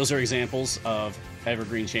 Those are examples of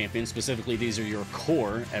Evergreen Champions. Specifically, these are your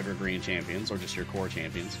core Evergreen Champions, or just your core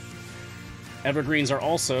champions. Evergreens are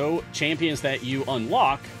also champions that you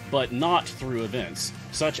unlock, but not through events,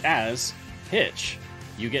 such as Hitch.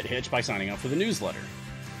 You get Hitch by signing up for the newsletter.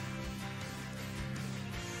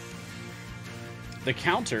 The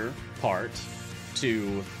counterpart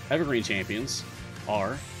to Evergreen Champions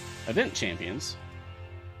are Event Champions.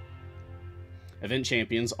 Event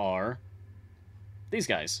Champions are these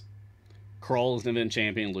guys. Krull is an event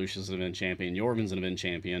champion, Lucius is an event champion, Yorvin's an event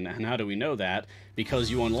champion, and how do we know that? Because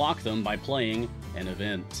you unlock them by playing an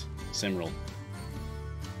event, Simril.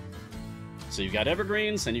 So you've got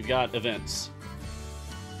Evergreens and you've got events.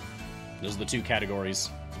 Those are the two categories.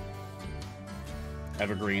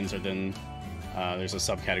 Evergreens are then, there's a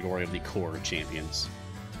subcategory of the core champions.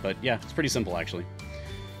 But yeah, it's pretty simple actually.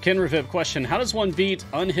 Ken Revip question, how does one beat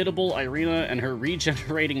unhittable Irina and her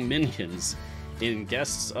regenerating minions in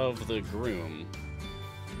Guests of the Groom?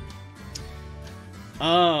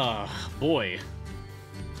 Boy.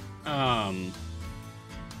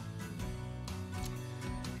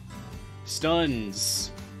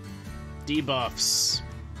 Stuns. Debuffs.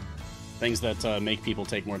 Things that make people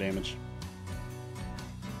take more damage.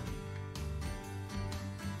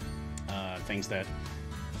 Things that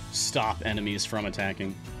stop enemies from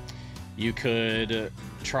attacking. You could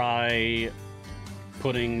try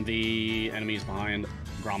putting the enemies behind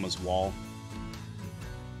Gromma's wall.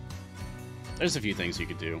 There's a few things you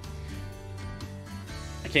could do.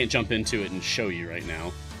 I can't jump into it and show you right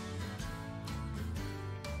now.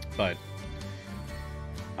 But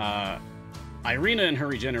Irina and her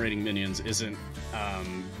regenerating minions isn't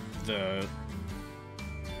the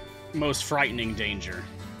most frightening danger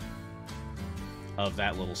of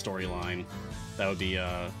that little storyline. That would be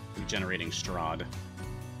regenerating Strahd.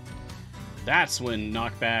 That's when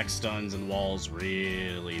knockback, stuns, and walls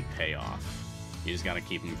really pay off. You just gotta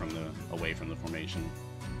keep them away from the formation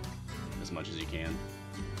as much as you can.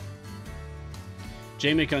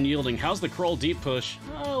 J-Mick Unyielding, how's the Krull deep push?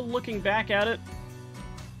 Looking back at it,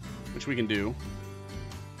 which we can do.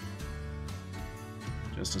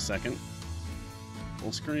 Just a second.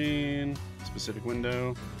 Full screen, specific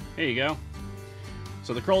window. Here you go.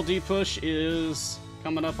 So the Krull deep push is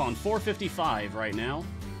coming up on 455 right now.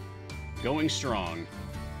 Going strong.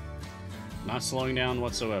 Not slowing down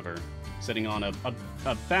whatsoever. Sitting on about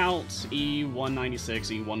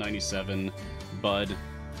E196, E197 Bud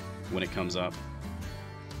when it comes up.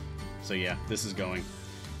 So yeah, this is going.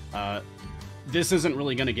 This isn't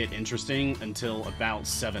really going to get interesting until about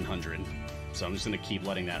 700. So I'm just going to keep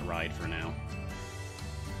letting that ride for now.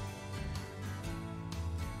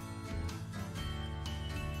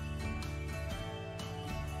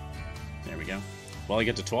 There we go. Well, I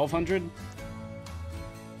get to 1200.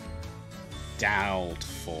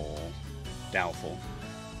 Doubtful. Doubtful.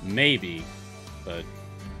 Maybe, but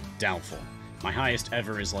doubtful. My highest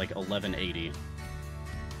ever is like 1180.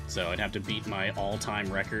 So I'd have to beat my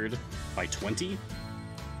all-time record by 20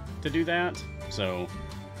 to do that. So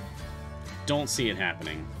don't see it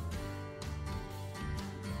happening.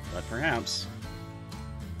 But perhaps.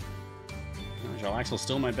 Jarlaxle's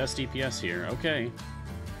still my best DPS here. Okay.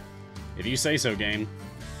 If you say so, game.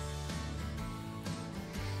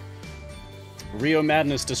 Rio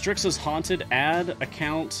Madness. Does Strix's Haunted add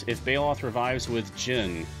account if Baloth revives with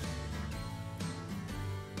Jhin?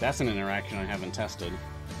 That's an interaction I haven't tested.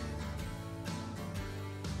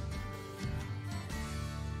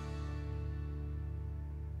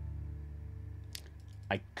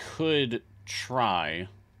 I could try.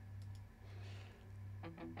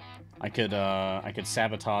 I could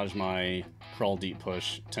sabotage my Crawl Deep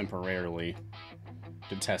push temporarily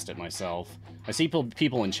to test it myself. I see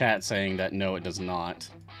people in chat saying that no, it does not.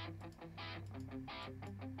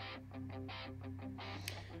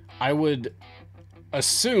 I would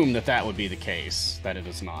assume that that would be the case, that it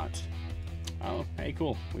is not. Oh, hey,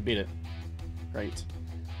 cool. We beat it. Great.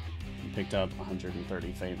 We picked up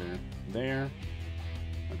 130 favor there.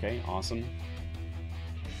 Okay, awesome.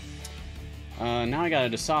 Now I gotta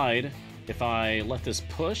decide if I let this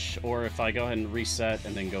push or if I go ahead and reset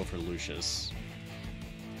and then go for Lucius.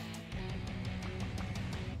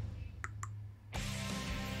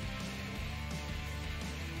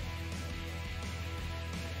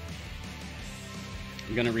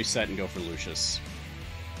 I'm gonna reset and go for Lucius.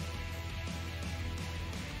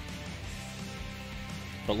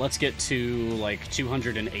 But let's get to like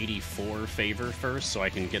 284 favor first, so I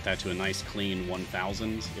can get that to a nice clean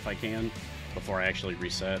 1000 if I can, before I actually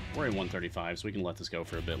reset. We're at 135, so we can let this go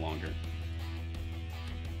for a bit longer.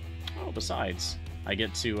 Oh, besides, I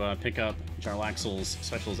get to pick up Jarlaxle's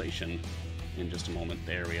specialization in just a moment.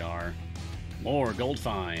 There we are. More gold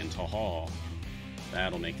find. Haha.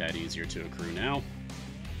 That'll make that easier to accrue now.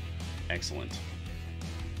 Excellent.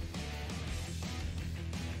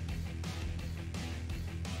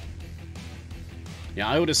 Yeah,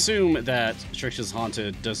 I would assume that Strix's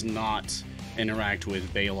Haunted does not interact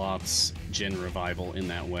with Baloth's Jhin revival in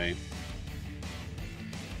that way.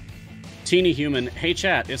 Teeny Human, hey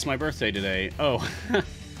chat, it's my birthday today. Oh,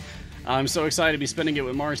 I'm so excited to be spending it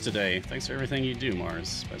with Mars today. Thanks for everything you do,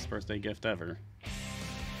 Mars. Best birthday gift ever.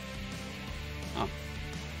 Oh,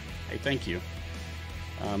 hey, thank you.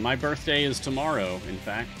 My birthday is tomorrow, in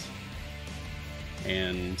fact.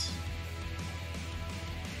 And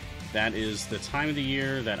that is the time of the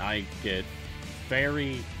year that I get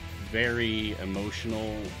very, very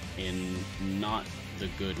emotional in not the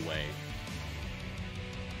good way.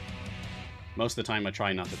 Most of the time I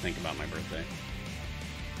try not to think about my birthday.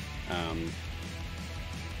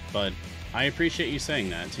 But I appreciate you saying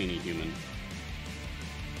that, Teeny Human.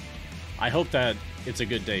 I hope that it's a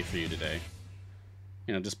good day for you today.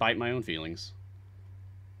 You know, despite my own feelings.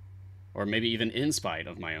 Or maybe even in spite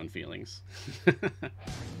of my own feelings.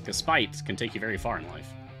 Because spite can take you very far in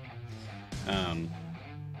life.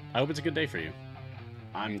 I hope it's a good day for you.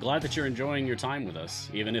 I'm glad that you're enjoying your time with us,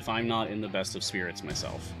 even if I'm not in the best of spirits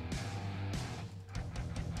myself.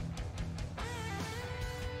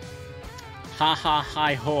 Ha ha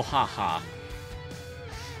hi ho ha ha.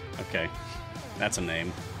 Okay, that's a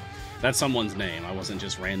name. That's someone's name. I wasn't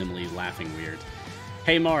just randomly laughing weird.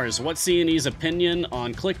 Hey Mars, what's C&E's opinion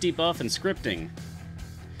on click debuff and scripting?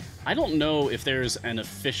 I don't know if there's an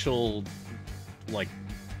official, like,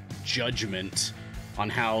 judgment on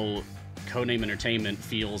how Codename Entertainment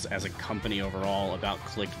feels as a company overall about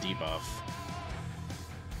click debuff.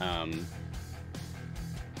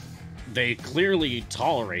 They clearly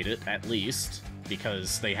tolerate it, at least,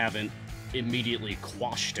 because they haven't immediately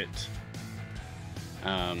quashed it.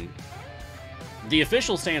 The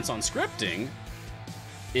official stance on scripting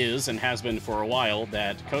is, and has been for a while,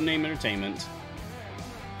 that Codename Entertainment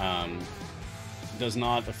does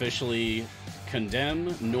not officially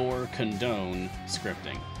condemn nor condone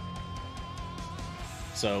scripting.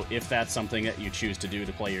 So if that's something that you choose to do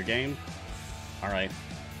to play your game, alright.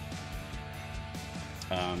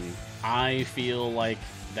 I feel like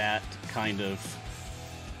that kind of,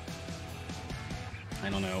 I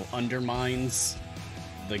don't know, undermines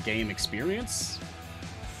the game experience,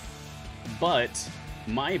 but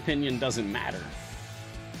my opinion doesn't matter.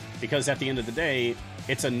 Because at the end of the day,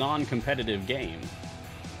 it's a non-competitive game.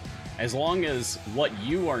 As long as what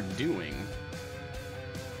you are doing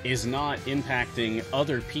is not impacting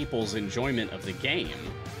other people's enjoyment of the game,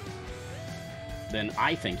 then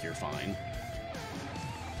I think you're fine.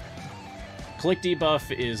 Click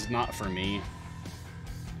debuff is not for me.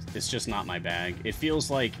 It's just not my bag. It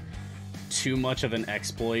feels like too much of an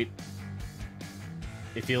exploit.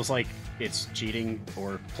 It feels like it's cheating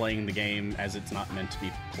or playing the game as it's not meant to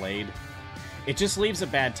be played. It just leaves a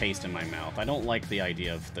bad taste in my mouth. I don't like the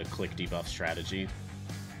idea of the click debuff strategy.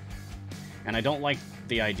 And I don't like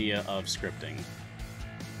the idea of scripting.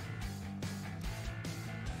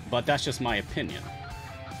 But that's just my opinion,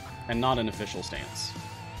 and not an official stance.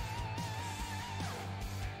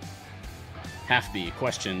 Half-B,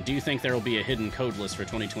 question, do you think there will be a hidden code list for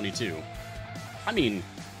 2022? I mean,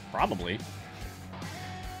 probably.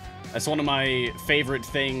 That's one of my favorite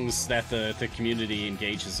things that the community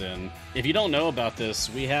engages in. If you don't know about this,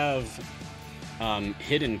 we have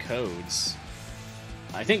hidden codes.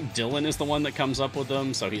 I think Dylan is the one that comes up with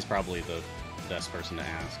them, so he's probably the best person to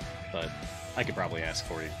ask. But I could probably ask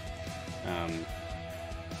for you.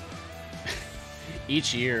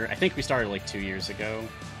 Each year, I think we started like 2 years ago,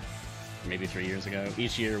 maybe 3 years ago.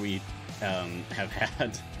 Each year we have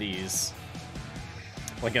had these,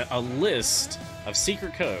 like a list of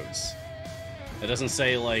secret codes. It doesn't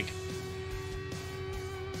say like,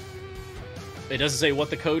 it doesn't say what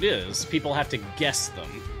the code is. People have to guess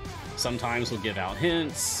them. Sometimes we'll give out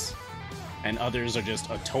hints, and others are just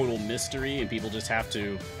a total mystery, and people just have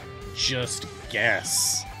to just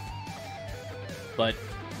guess. But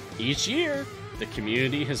each year, the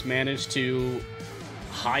community has managed to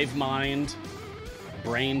hive mind,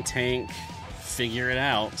 brain tank, figure it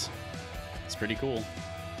out. It's pretty cool.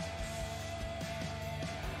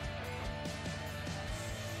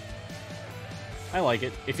 I like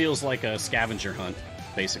it. It feels like a scavenger hunt,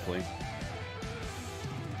 basically.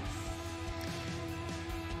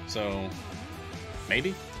 So,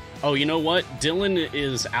 maybe? Oh, you know what? Dylan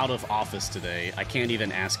is out of office today. I can't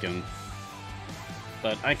even ask him.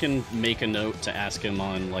 But I can make a note to ask him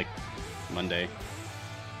on, like, Monday.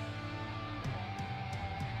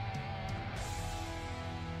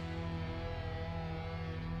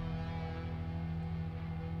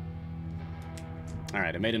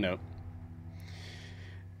 Alright, I made a note.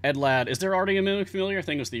 Ed Ladd, is there already a Mimic Familiar? I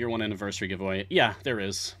think it was the year 1 anniversary giveaway. Yeah, there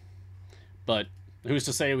is. But who's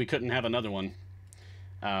to say we couldn't have another one?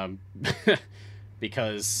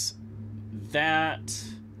 Because that...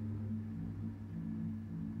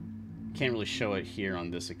 Can't really show it here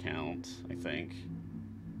on this account, I think.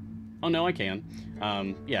 Oh, no, I can.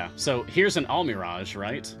 Yeah, so here's an Almirage,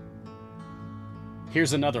 right?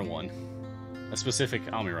 Here's another one. A specific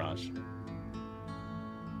Almirage.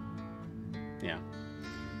 Yeah.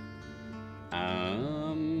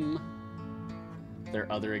 There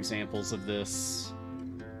are other examples of this.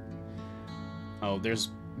 Oh, there's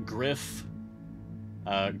Griff.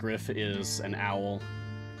 Griff is an owl,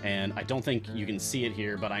 and I don't think you can see it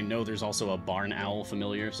here, but I know there's also a barn owl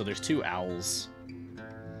familiar, so there's 2 owls.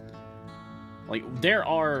 Like, there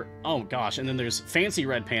are... Oh, gosh, and then there's Fancy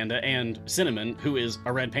Red Panda and Cinnamon, who is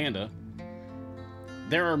a red panda.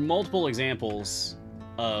 There are multiple examples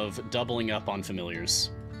of doubling up on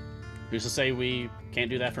familiars. Who's to say we can't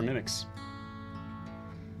do that for mimics?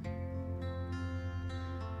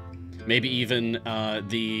 Maybe even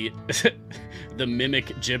the the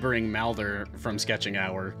mimic gibbering mouther from Sketching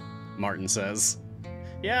Hour, Martin says.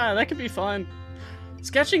 Yeah, that could be fun.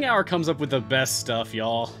 Sketching Hour comes up with the best stuff,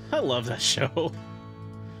 y'all. I love that show.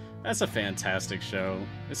 That's a fantastic show.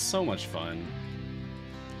 It's so much fun.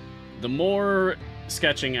 The more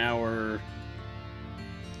Sketching Hour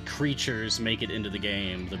creatures make it into the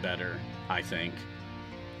game, the better, I think.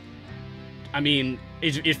 I mean,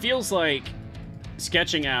 it feels like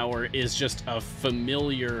Sketching Hour is just a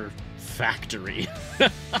familiar factory.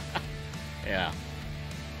 Yeah.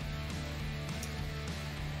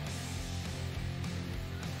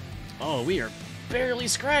 Oh, we are barely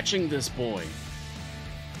scratching this boy.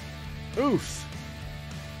 Oof.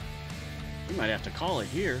 We might have to call it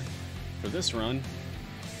here for this run.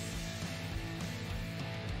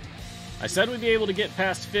 I said we'd be able to get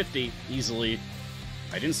past 50 easily.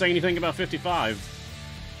 I didn't say anything about 55.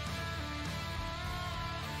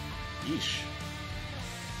 Yeesh.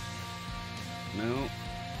 No.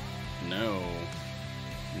 No.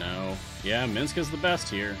 No. Yeah, Minska's the best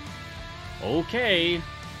here. Okay.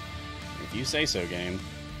 If you say so, game.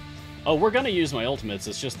 Oh, we're gonna use my ultimates.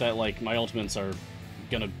 It's just that, like, my ultimates are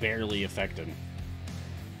gonna barely affect him.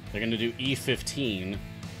 They're gonna do E15,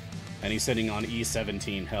 and he's sitting on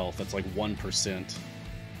E17 health. That's like 1%.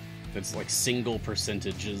 It's like single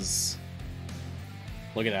percentages.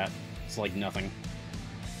 Look at that. It's like nothing.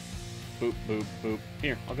 Boop, boop, boop.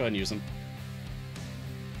 Here, I'll go ahead and use them.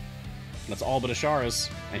 That's all but Ashara's.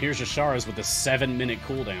 And here's Ashara's with a 7-minute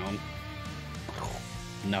cooldown.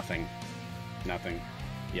 Nothing. Nothing.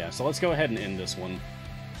 Yeah, so let's go ahead and end this one.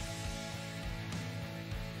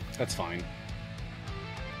 That's fine.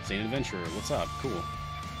 Saint Adventurer, what's up? Cool.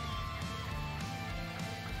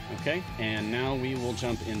 Okay, and now we will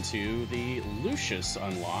jump into the Lucius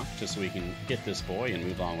unlock, just so we can get this boy and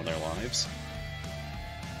move on with our lives.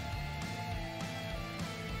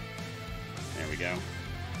 There we go.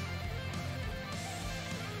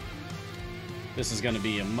 This is going to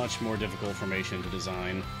be a much more difficult formation to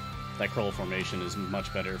design. That Kroll formation is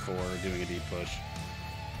much better for doing a deep push.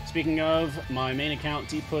 Speaking of, my main account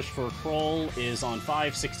deep push for Kroll is on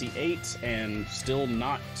 568 and still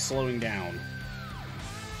not slowing down.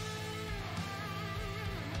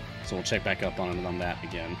 So we'll check back up on that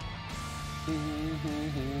again.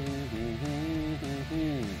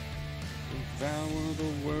 Devour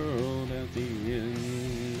the world at the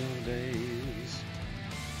end of days.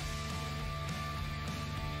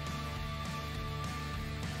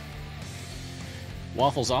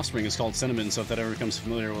 Waffle's offspring is called Cinnamon, so if that ever becomes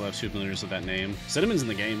familiar, we'll have 2 familiars with that name. Cinnamon's in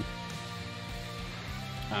the game.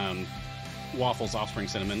 Waffle's offspring,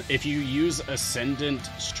 Cinnamon. If you use Ascendant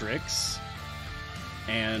Strix,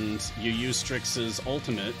 and you use Strix's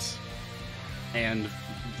ultimate, and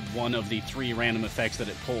one of the 3 random effects that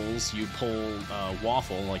it pulls, you pull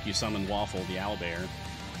Waffle, like you summon Waffle, the owlbear.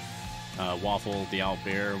 Waffle, the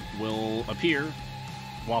owlbear, will appear.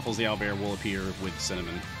 Waffles, the owlbear, will appear with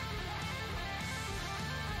Cinnamon.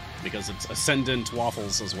 Because it's Ascendant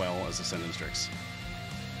Waffles as well as Ascendant Strix.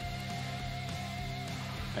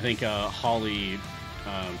 I think Holly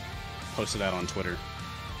posted that on Twitter.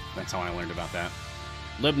 That's how I learned about that.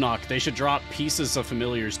 Libnock, they should drop pieces of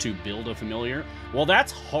familiars to build a familiar. Well,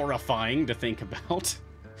 that's horrifying to think about.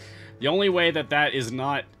 The only way that that is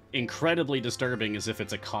not incredibly disturbing is if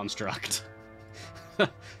it's a construct.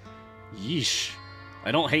 Yeesh.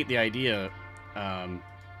 I don't hate the idea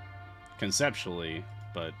conceptually,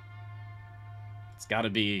 but it's gotta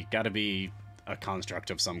be a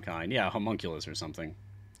construct of some kind. Yeah, homunculus or something.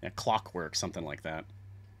 Yeah, clockwork, something like that.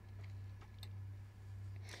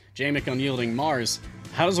 Jamick Unyielding Mars,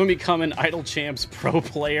 how does one become an Idle Champs pro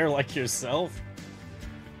player like yourself?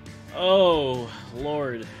 Oh,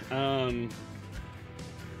 Lord.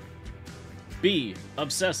 B,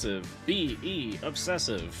 obsessive. B-E,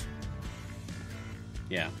 obsessive.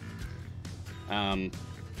 Yeah.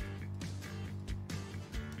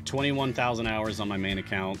 21,000 hours on my main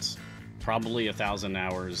account. Probably 1,000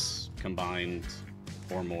 hours combined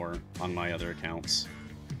or more on my other accounts.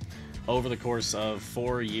 Over the course of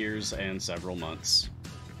 4 years and several months.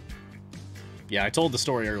 Yeah, I told the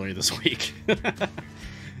story earlier this week.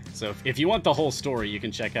 So if you want the whole story, you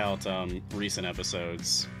can check out recent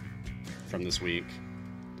episodes from this week.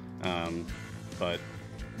 But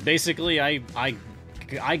basically, I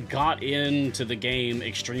got into the game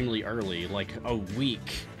extremely early, like a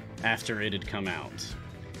week after it had come out.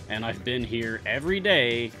 And I've been here every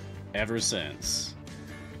day ever since.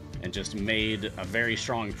 And just made a very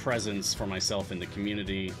strong presence for myself in the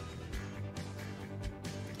community.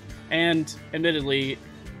 And, admittedly,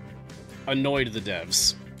 annoyed the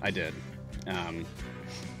devs. I did.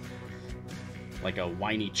 Like a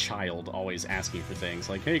whiny child always asking for things.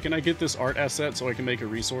 Like, hey, can I get this art asset so I can make a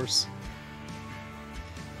resource?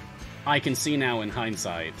 I can see now in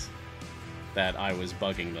hindsight that I was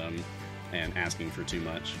bugging them and asking for too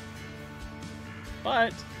much.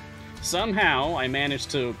 But somehow I managed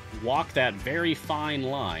to walk that very fine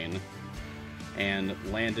line and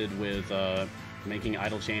landed with making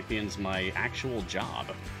Idle Champions my actual job.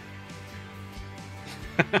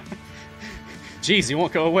 Jeez, you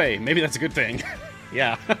won't go away. Maybe that's a good thing.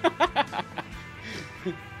 Yeah.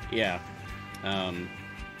 Yeah.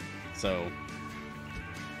 So...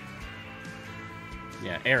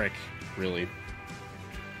 yeah, Eric, really,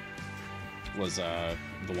 was the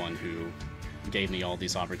one who gave me all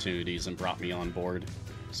these opportunities and brought me on board.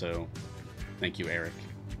 So, thank you, Eric.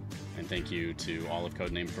 And thank you to all of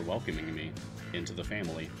Codename for welcoming me into the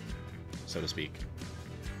family, so to speak.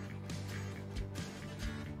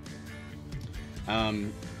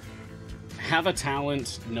 Have a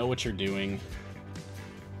talent, know what you're doing,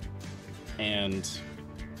 and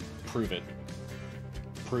prove it.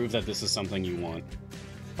 Prove that this is something you want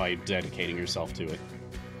by dedicating yourself to it.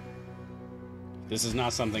 This is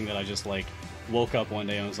not something that I just like woke up one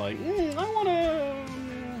day and was like,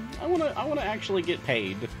 I wanna actually get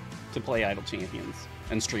paid to play Idle Champions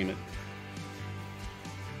and stream it.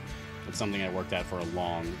 It's something I worked at for a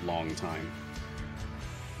long, long time.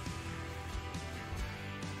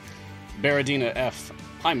 Baradina F.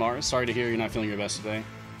 Hi, Mars. Sorry to hear you're not feeling your best today.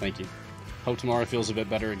 Thank you. Hope tomorrow feels a bit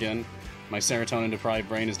better again. My serotonin-deprived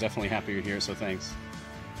brain is definitely happy you're here, so thanks.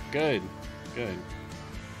 Good. Good.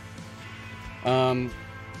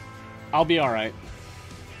 I'll be alright.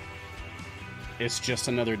 It's just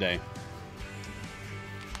another day.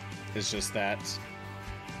 It's just that,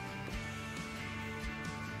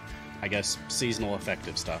 I guess, seasonal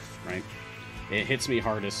affective stuff, right? It hits me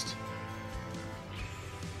hardest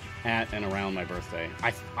at and around my birthday.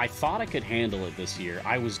 I thought I could handle it this year.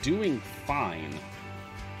 I was doing fine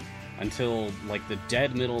until, like, the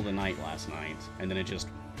dead middle of the night last night, and then it just,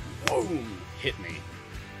 boom, hit me.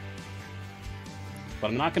 But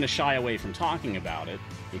I'm not going to shy away from talking about it,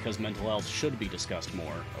 because mental health should be discussed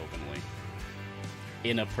more openly.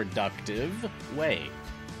 In a productive way,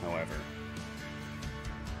 however.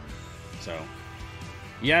 So,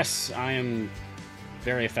 yes, I am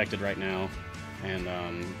very affected right now,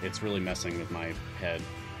 and it's really messing with my head.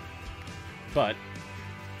 But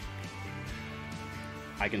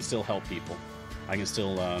I can still help people. I can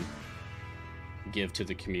still give to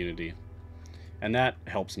the community. And that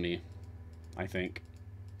helps me, I think.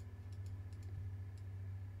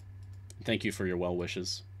 Thank you for your well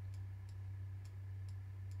wishes.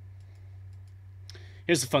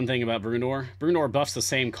 Here's the fun thing about Brunor. Brunor buffs the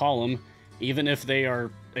same column, even if they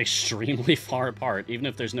are extremely far apart. Even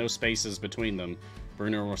if there's no spaces between them,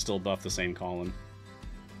 Brunor will still buff the same column.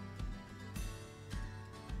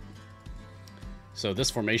 So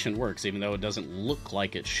this formation works, even though it doesn't look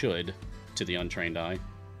like it should to the untrained eye.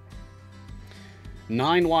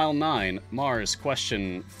 9 while 9. Mars,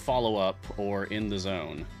 question, follow-up, or in the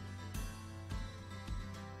zone?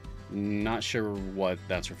 Not sure what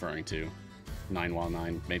that's referring to. 9 while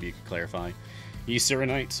 9. Maybe you could clarify.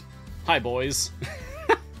 Yeserenite. Hi, boys.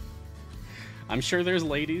 I'm sure there's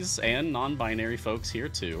ladies and non-binary folks here,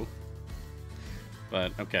 too.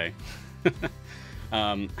 But, okay.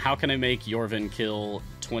 How can I make Yorvin kill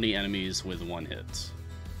 20 enemies with 1 hit?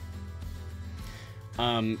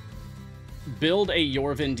 Build a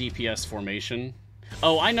Yorvin DPS formation.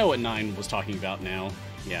 Oh, I know what 9 was talking about now.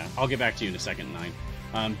 Yeah, I'll get back to you in a second,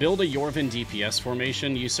 9. Build a Yorvin DPS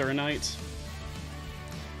formation, Yeserenite,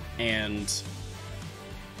 and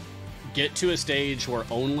get to a stage where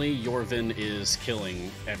only Yorvin is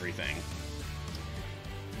killing everything.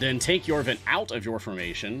 Then take Yorvin out of your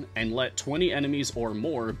formation and let 20 enemies or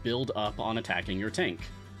more build up on attacking your tank.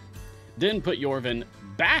 Then put Yorvin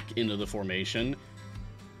back into the formation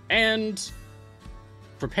and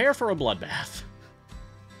prepare for a bloodbath.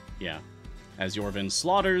 Yeah, as Yorvin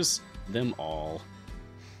slaughters them all.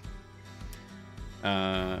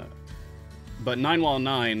 But 9 while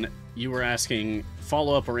 9, you were asking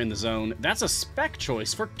follow-up or in the zone. That's a spec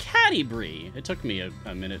choice for Catti-Brie. It took me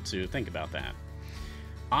a minute to think about that.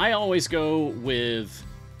 I always go with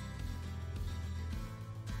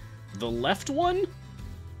the left one?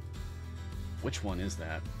 Which one is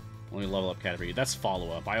that? Let me level up Catti-Brie. That's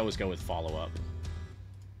follow-up. I always go with follow-up.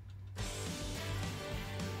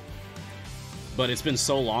 But it's been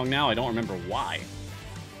so long now, I don't remember why.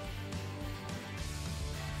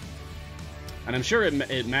 And I'm sure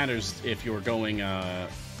it matters if you're going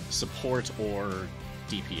support or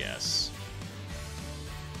DPS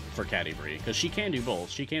for Catti-Brie, because she can do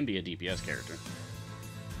both. She can be a DPS character.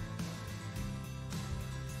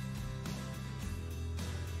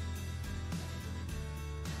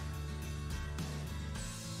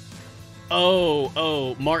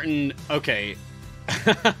 Oh, Martin, okay.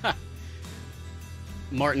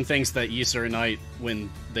 Martin thinks that Yeserenite, when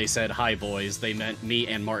they said, hi, boys, they meant me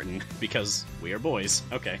and Martin, because we are boys.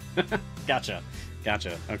 Okay. Gotcha.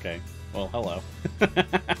 Okay. Well, hello.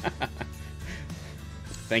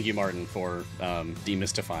 Thank you, Martin, for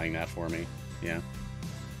demystifying that for me. Yeah.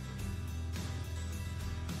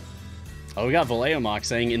 Oh, we got Valeomach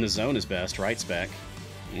saying in the zone is best, right, Spec?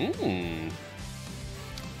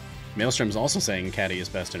 Maelstrom's also saying Caddy is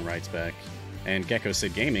best in right spec. And Gecko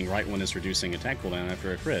Sid Gaming, right one is reducing attack cooldown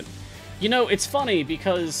after a crit. You know, it's funny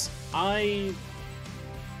because I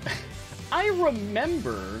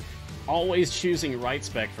remember always choosing right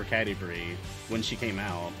spec for Catti-Brie when she came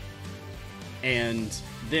out. And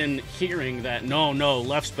then hearing that, no,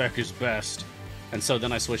 left spec is best. And so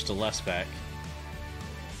then I switched to left spec.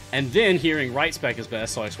 And then hearing right spec is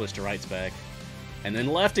best, so I switched to right spec. And then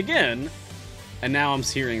left again, and now I'm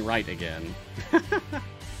hearing right again.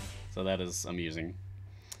 So that is amusing.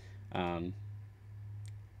 Maybe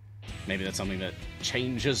that's something that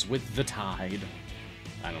changes with the tide.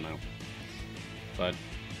 I don't know. But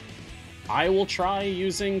I will try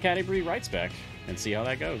using Category Right Spec and see how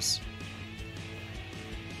that goes.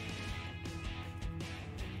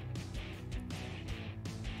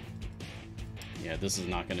 Yeah, this is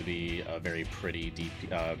not going to be a very pretty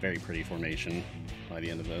formation by the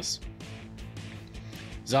end of this.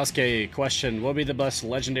 Sasuke, question, what would be the best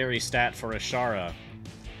legendary stat for Ashara?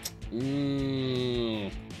 We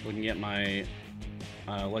can get my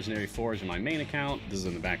legendary forge in my main account. This is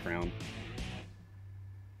in the background.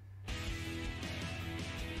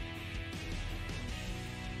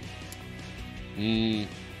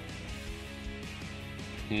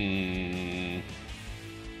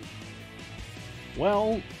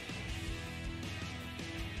 Well,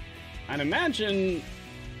 I'd imagine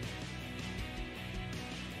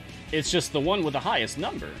it's just the one with the highest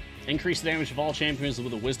number. Increase the damage of all champions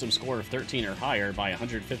with a wisdom score of 13 or higher by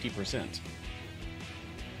 150%.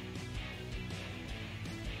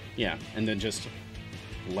 Yeah, and then just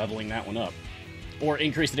leveling that one up. Or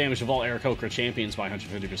increase the damage of all Aarakocra champions by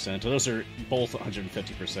 150%. So those are both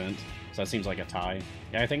 150%. So that seems like a tie.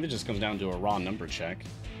 Yeah, I think that just comes down to a raw number check.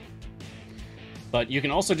 But you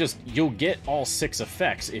can also just... You'll get all 6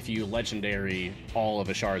 effects if you legendary all of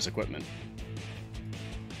Ashara's equipment.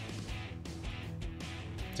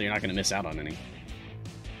 So you're not going to miss out on any.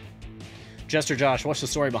 Jester Josh, what's the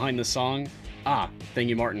story behind this song? Thank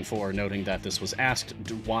you, Martin, for noting that this was asked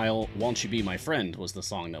while Won't You Be My Friend was the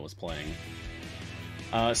song that was playing.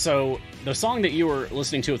 So, the song that you were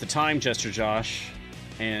listening to at the time, Jester Josh,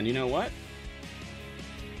 and you know what?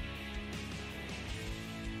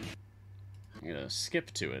 I'm gonna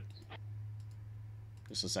skip to it.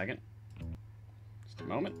 Just a second. Just a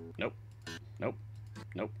moment. Nope. Nope.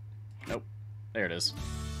 Nope. Nope. There it is.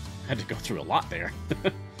 I had to go through a lot there.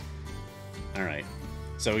 Alright.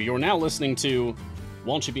 So you're now listening to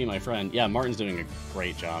Won't You Be My Friend? Yeah, Martin's doing a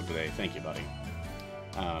great job today. Thank you, buddy.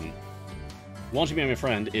 Won't You Be My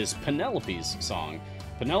Friend is Penelope's song.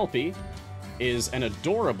 Penelope is an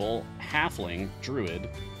adorable halfling druid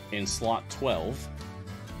in slot 12.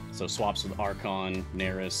 So swaps with Archon,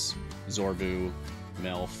 Neris, Zorbu,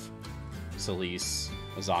 Melf, Celise,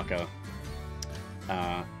 Azaka.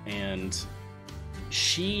 And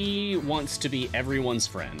she wants to be everyone's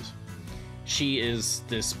friend. She is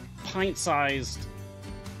this pint-sized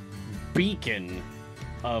beacon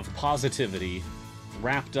of positivity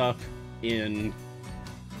wrapped up in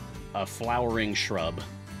a flowering shrub.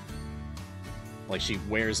 Like she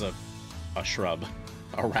wears a shrub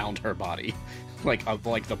around her body. like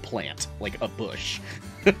the plant. Like a bush.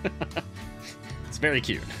 It's very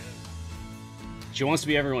cute. She wants to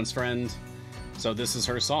be everyone's friend. So this is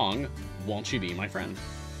her song, Won't You Be My Friend?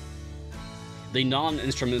 The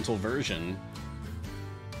non-instrumental version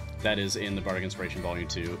that is in the Bardic Inspiration Volume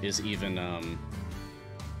 2 is even,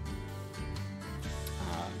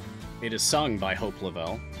 it is sung by Hope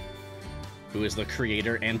Lavelle, who is the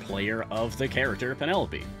creator and player of the character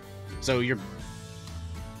Penelope. So you're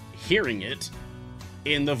hearing it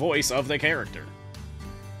in the voice of the character.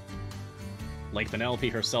 Like Penelope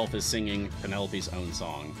herself is singing Penelope's own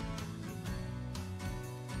song.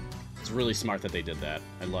 It's really smart that they did that.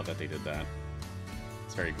 I love that they did that.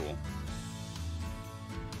 It's very cool.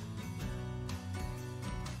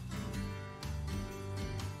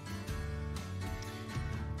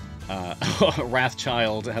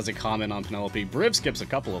 Wrathchild has a comment on Penelope. Briv skips a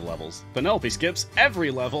couple of levels. Penelope skips every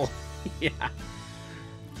level. Yeah.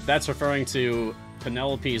 That's referring to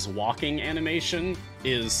Penelope's walking animation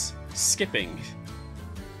is skipping.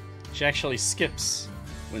 She actually skips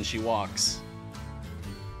when she walks.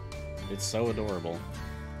 It's so adorable.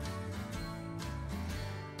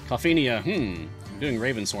 Coffenia, I'm doing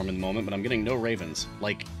Ravenswarm in the moment, but I'm getting no Ravens.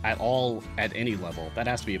 Like, at all, at any level. That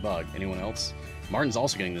has to be a bug. Anyone else? Martin's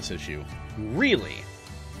also getting this issue. Really?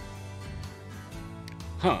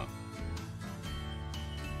 Huh.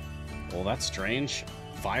 Well, that's strange.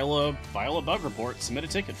 File a bug report. Submit a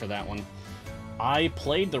ticket for that one. I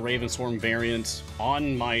played the Ravenswarm variant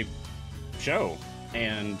on my show,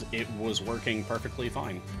 and it was working perfectly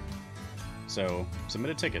fine. So,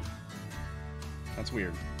 submit a ticket. That's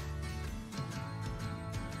weird.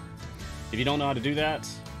 If you don't know how to do that,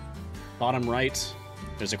 bottom right,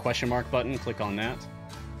 there's a question mark button. Click on that.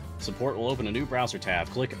 Support will open a new browser tab.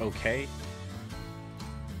 Click OK.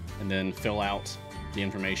 And then fill out the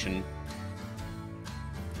information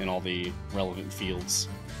in all the relevant fields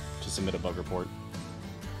to submit a bug report.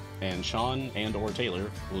 And Sean and or Taylor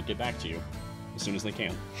will get back to you as soon as they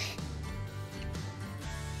can.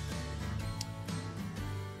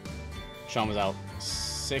 Sean was out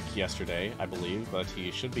sick yesterday, I believe, but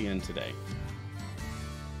he should be in today.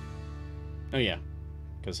 Oh yeah,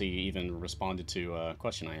 because he even responded to a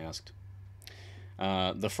question I asked.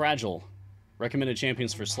 The Fragile. Recommended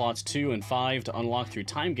champions for slots 2 and 5 to unlock through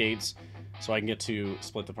time gates so I can get to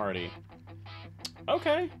split the party.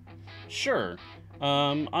 Okay, sure.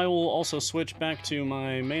 I will also switch back to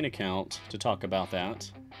my main account to talk about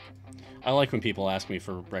that. I like when people ask me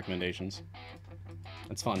for recommendations.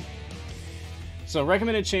 It's fun. So,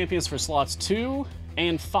 recommended champions for slots 2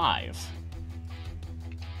 and 5.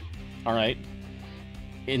 Alright.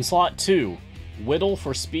 In slot 2, Whittle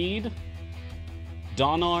for speed,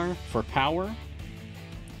 Donar for power.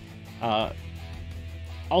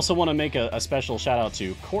 Also want to make a special shout out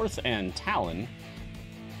to Korth and Talon,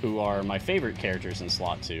 who are my favorite characters in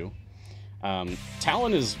slot 2.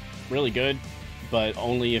 Talon is really good, but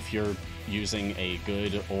only if you're using a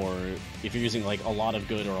good, or if you're using like a lot of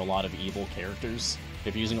good or a lot of evil characters.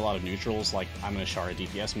 If you're using a lot of neutrals, like I'm an Ashara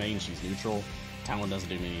DPS main, she's neutral. Talon doesn't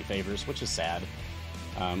do me any favors, which is sad.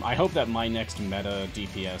 I hope that my next meta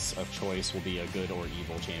DPS of choice will be a good or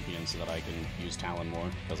evil champion so that I can use Talon more,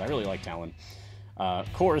 because I really like Talon.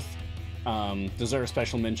 Korth deserves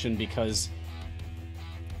special mention because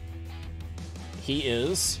he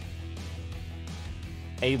is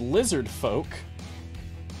a lizard folk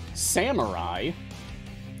samurai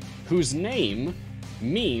whose name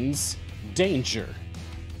means danger.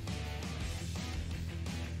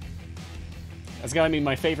 That's gotta be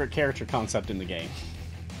my favorite character concept in the game.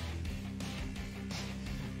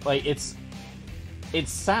 Like, it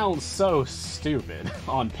sounds so stupid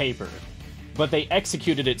on paper, but they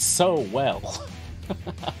executed it so well.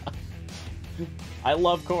 I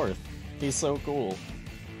love Korth. He's so cool.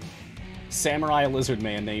 Samurai lizard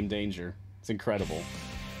man named Danger. It's incredible.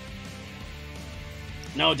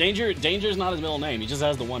 No, Danger's not his middle name. He just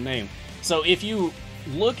has the one name. So if you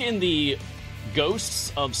look in the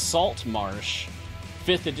Ghosts of Saltmarsh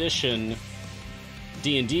 5th edition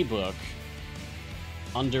D&D book,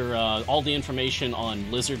 under all the information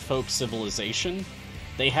on lizard folk civilization,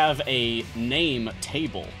 they have a name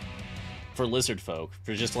table for lizard folk.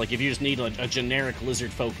 For just like, if you just need a generic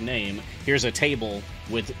lizard folk name, here's a table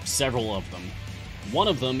with several of them. One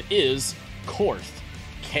of them is Korth.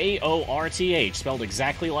 K-O-R-T-H, spelled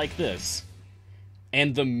exactly like this.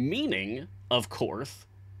 And the meaning of Korth,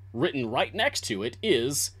 written right next to it,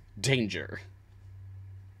 is danger.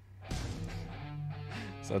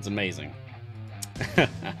 So that's amazing.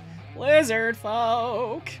 Lizard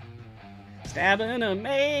folk! Stabbing a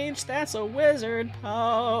mage, that's a wizard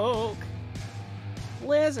poke.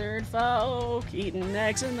 Lizard folk, eating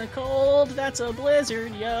eggs in the cold, that's a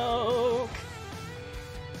blizzard yoke.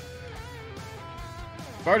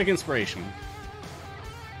 Bardic Inspiration.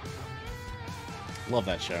 Love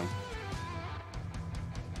that show.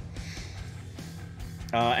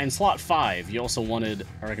 And slot 5. You also wanted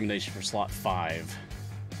a recommendation for slot 5.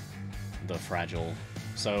 The Fragile.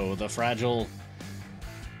 So, the Fragile...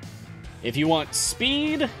 If you want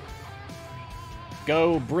speed,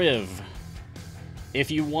 go Briv.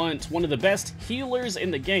 If you want one of the best healers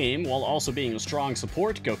in the game, while also being a strong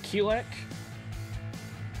support, go Keelek.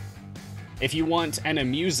 If you want an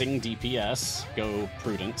amusing DPS, go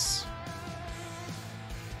Prudence.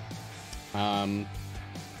 But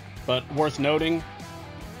worth noting,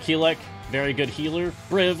 Keelek, very good healer.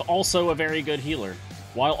 Briv, also a very good healer,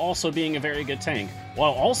 while also being a very good tank,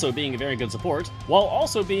 while also being a very good support, while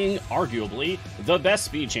also being, arguably, the best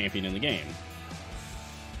speed champion in the game.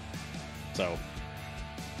 So,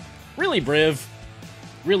 really Briv.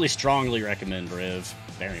 Really strongly recommend Briv.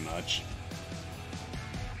 Very much.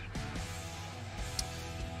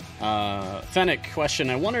 Fennec question,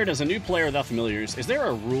 I wondered, as a new player without familiars, is there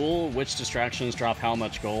a rule which distractions drop how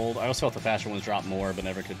much gold? I always felt the faster ones drop more, but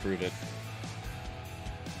never could prove it.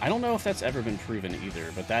 I don't know if that's ever been proven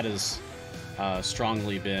either, but that has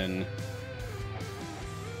strongly been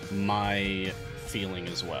my feeling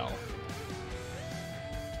as well.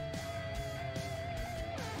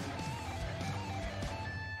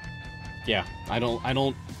 Yeah, I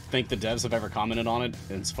don't think the devs have ever commented on it,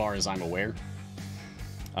 as far as I'm aware.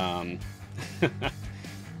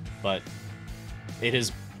 But it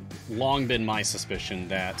has long been my suspicion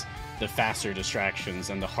that the faster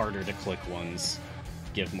distractions and the harder to click ones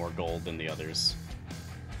give more gold than the others.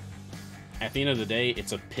 At the end of the day,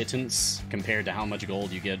 it's a pittance compared to how much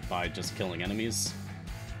gold you get by just killing enemies.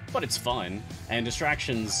 But it's fun, and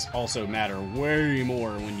distractions also matter way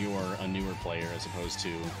more when you're a newer player as opposed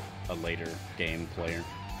to a later game player.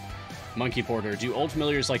 Monkey Porter, do old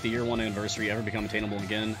familiars like the year 1 anniversary ever become attainable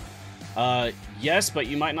again? Yes, but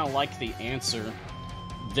you might not like the answer.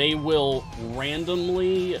 They will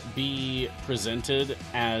randomly be presented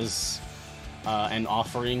as an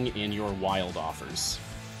offering in your wild offers.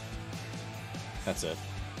 That's it.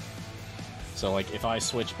 So, like, if I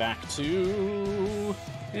switch back to...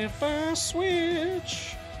 If I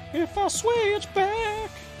switch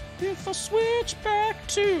back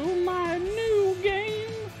to my new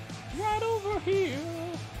game, right over here.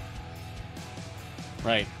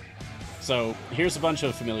 Right. So, here's a bunch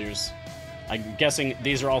of familiars. I'm guessing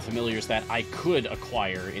these are all familiars that I could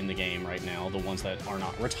acquire in the game right now, the ones that are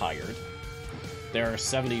not retired. There are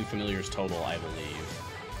 70 familiars total, I believe.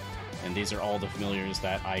 And these are all the familiars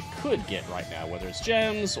that I could get right now, whether it's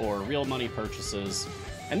gems or real money purchases.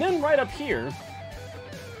 And then right up here,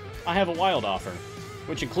 I have a wild offer,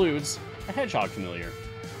 which includes a hedgehog familiar.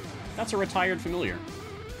 That's a retired familiar.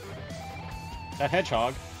 That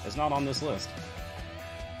hedgehog is not on this list.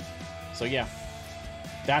 So yeah,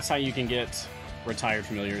 that's how you can get retired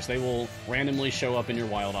familiars. They will randomly show up in your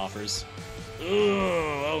wild offers. Ugh,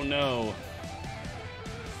 oh no.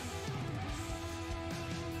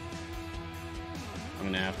 I'm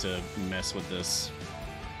gonna have to mess with this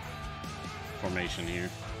formation here.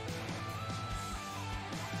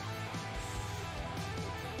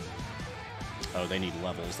 Oh, they need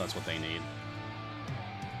levels. That's what they need.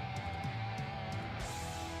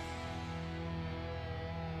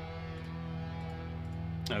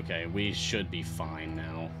 Okay, we should be fine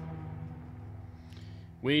now.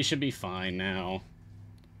 We should be fine now.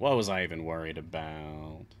 What was I even worried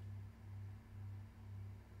about?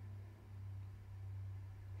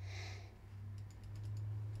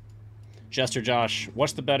 Jester Josh,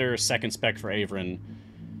 what's the better second spec for Averin?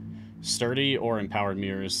 Sturdy or empowered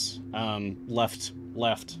mirrors? Left,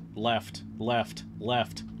 left, left, left,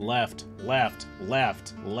 left, left, left,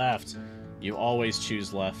 left, left. You always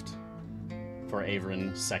choose left for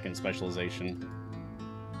Averin second specialization.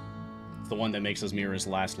 It's the one that makes those mirrors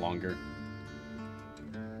last longer.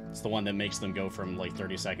 It's the one that makes them go from like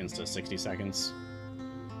 30 seconds to 60 seconds.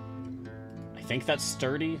 I think that's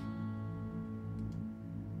sturdy.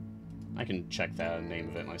 I can check the name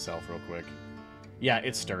of it myself real quick. Yeah,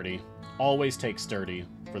 it's sturdy. Always take sturdy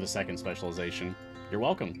for the second specialization. You're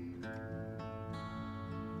welcome.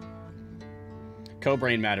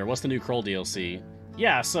 Co-Brain Matter, what's the new Kroll DLC?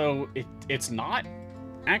 Yeah, so it's not,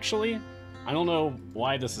 actually. I don't know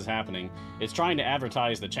why this is happening. It's trying to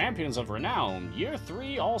advertise the Champions of Renown Year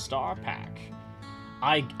 3 All-Star Pack.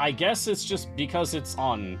 I guess it's just because it's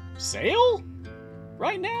on sale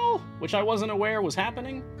right now, which I wasn't aware was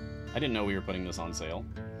happening. I didn't know we were putting this on sale.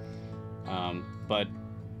 But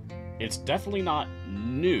it's definitely not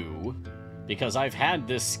new, because I've had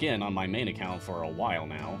this skin on my main account for a while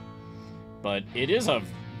now. But it is a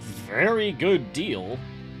very good deal.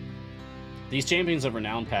 These Champions of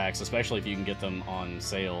Renown packs, especially if you can get them on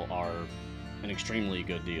sale, are an extremely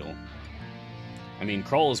good deal. I mean,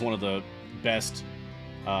 Kroll is one of the best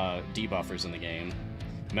debuffers in the game.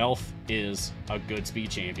 Melf is a good speed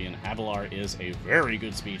champion. Avalar is a very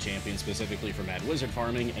good speed champion, specifically for Mad Wizard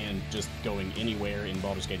farming and just going anywhere in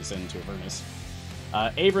Baldur's Gate Ascend to Avernus.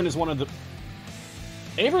 Averin is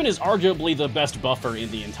Averin is arguably the best buffer in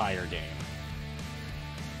the entire game.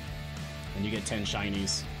 And you get 10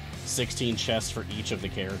 shinies, 16 chests for each of the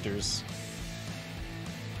characters.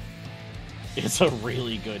 It's a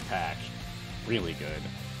really good pack. Really good.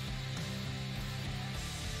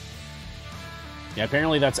 Yeah,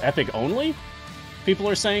 apparently that's Epic only? People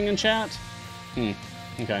are saying in chat?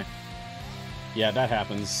 Okay. Yeah, that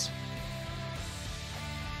happens.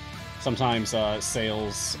 Sometimes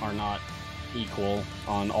sales are not equal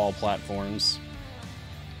on all platforms.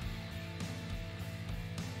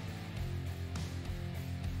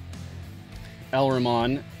 El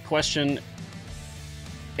Ramon, question.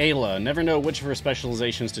 Ayla, never know which of her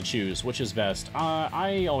specializations to choose. Which is best?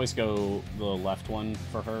 I always go the left one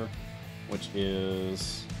for her, which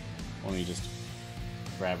is... Let me just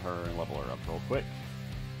grab her and level her up real quick.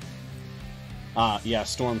 Yeah,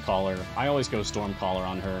 Stormcaller. I always go Stormcaller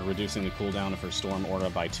on her, reducing the cooldown of her Storm Aura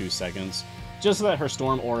by 2 seconds. Just so that her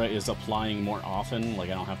Storm Aura is applying more often, like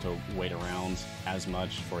I don't have to wait around as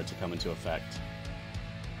much for it to come into effect.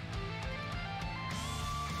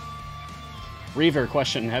 Reaver,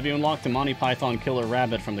 question, have you unlocked the Monty Python Killer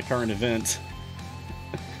Rabbit from the current event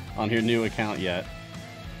on your new account yet?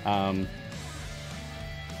 Have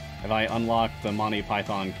I unlocked the Monty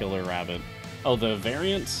Python Killer Rabbit? Oh, the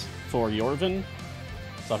variant for Yorvin?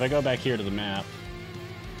 So if I go back here to the map,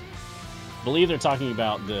 I believe they're talking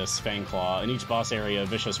about this Fangclaw. In each boss area, a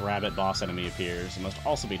vicious rabbit boss enemy appears. It must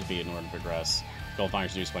also be defeated in order to progress. Gold fire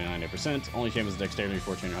is reduced by 90%. Only champions with dexterity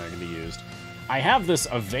before training hunter can be used. I have this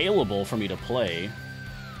available for me to play,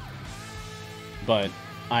 but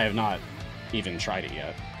I have not even tried it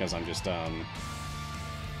yet, because I'm just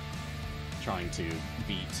trying to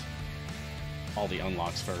beat all the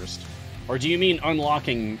unlocks first. Or do you mean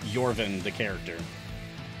unlocking Yorvin, the character?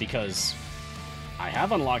 Because I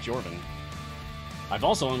have unlocked Yorvin. I've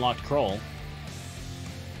also unlocked Kroll.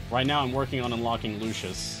 Right now I'm working on unlocking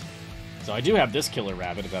Lucius. So I do have this Killer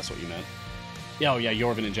Rabbit, if that's what you meant. Yeah, oh yeah,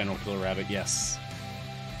 Yorvin in general, Killer Rabbit, yes.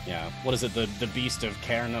 Yeah, what is it, the Beast of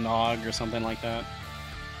Caernanog or something like that?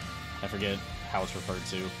 I forget how it's referred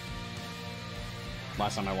to.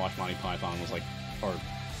 Last time I watched Monty Python was like, or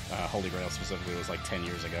Holy Grail specifically, was like 10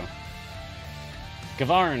 years ago.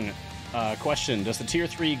 Gavarn, question, does the Tier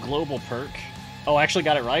 3 global perk... Oh, I actually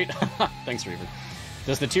got it right? Thanks, Reaver.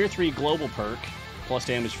 Does the Tier 3 global perk, plus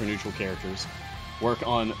damage for neutral characters, work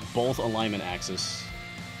on both alignment axes?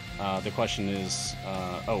 The question is...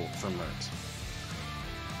 oh, from Mert.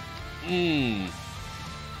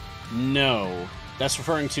 No. That's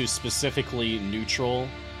referring to specifically neutral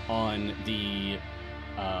on the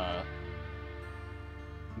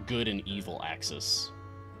good and evil axis.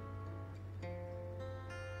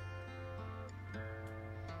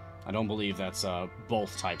 I don't believe that's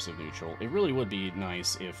both types of neutral. It really would be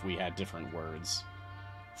nice if we had different words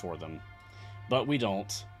for them. But we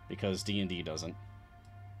don't, because D&D doesn't.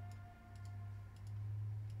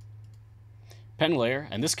 Penlayer,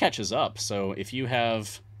 and this catches up, so if you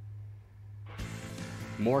have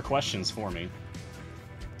more questions for me,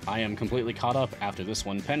 I am completely caught up after this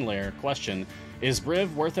one. Penlayer, question, is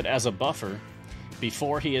Briv worth it as a buffer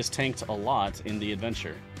before he has tanked a lot in the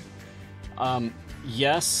adventure?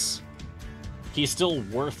 Yes, he's still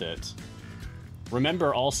worth it.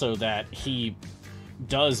 Remember also that he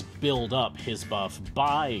does build up his buff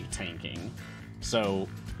by tanking, so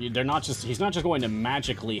he's not just going to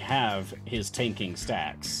magically have his tanking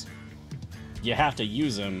stacks. You have to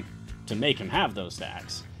use him to make him have those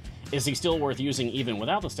stacks. Is he still worth using even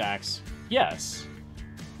without the stacks? Yes.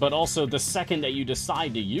 But also, the second that you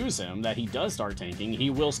decide to use him, that he does start tanking,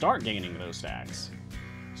 he will start gaining those stacks.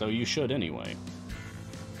 So you should anyway.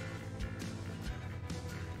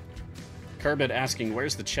 Kerbit asking,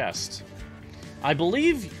 where's the chest? I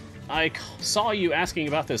believe I saw you asking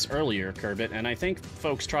about this earlier, Kerbit, and I think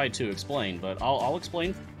folks tried to explain, but I'll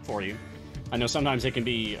explain for you. I know sometimes it can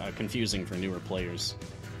be confusing for newer players.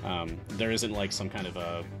 There isn't like some kind of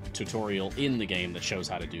a tutorial in the game that shows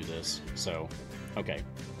how to do this, so, okay.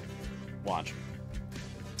 Watch.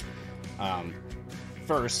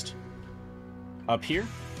 First, up here,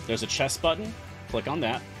 there's a chest button. Click on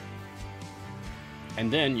that.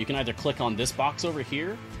 And then you can either click on this box over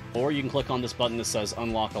here, or you can click on this button that says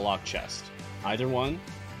Unlock a Locked Chest. Either one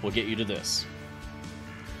will get you to this.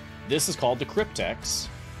 This is called the Cryptex.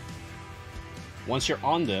 Once you're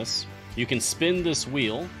on this, you can spin this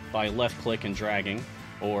wheel by left-click and dragging,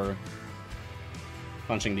 or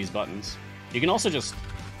punching these buttons. You can also just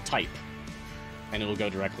type, and it'll go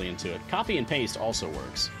directly into it. Copy and paste also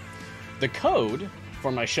works. The code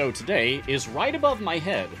for my show today is right above my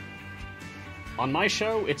head. On my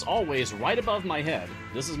show, it's always right above my head.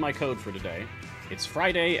 This is my code for today. It's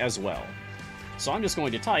Friday as well. So I'm just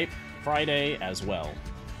going to type Friday as well.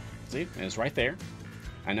 See? And it's right there.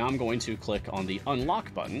 And now I'm going to click on the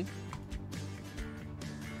Unlock button.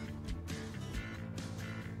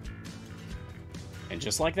 And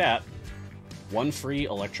just like that, one free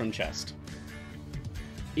Electrum chest.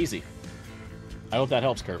 Easy. I hope that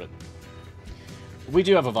helps, Kerbit. We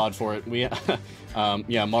do have a VOD for it. We,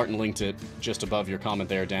 yeah, Martin linked it just above your comment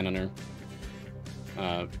there, Daniner.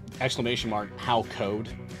 Exclamation mark, how code.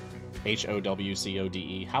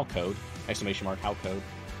 HOWCODE, how code. Exclamation mark, how code.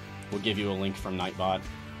 We'll give you a link from Nightbot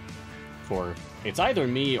for, it's either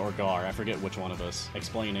me or Gar, I forget which one of us,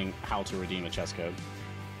 explaining how to redeem a chest code.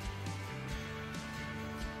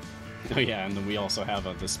 Oh yeah, and then we also have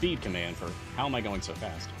the speed command for how am I going so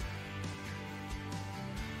fast?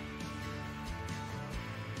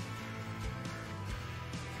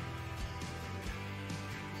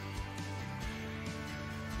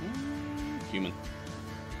 Human.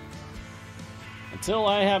 Until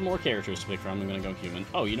I have more characters to pick from, I'm gonna go human.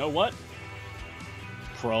 Oh, you know what?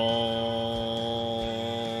 Crawl.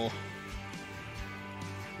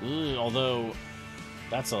 Although,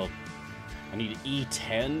 that's a... I need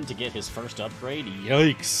E10 to get his first upgrade?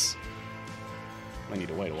 Yikes! I need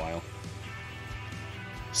to wait a while.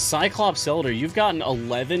 Cyclops Elder, you've gotten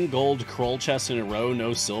 11 gold Kroll chests in a row,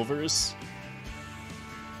 no silvers?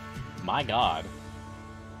 My god.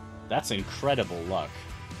 That's incredible luck.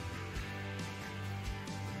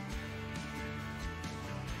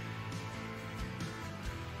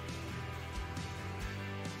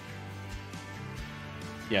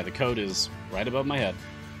 Yeah, the code is right above my head.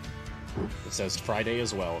 It says Friday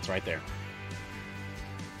as well. It's right there.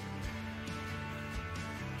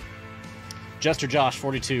 Jester Josh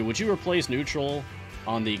 42. Would you replace neutral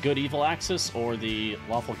on the good evil axis or the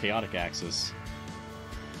lawful chaotic axis?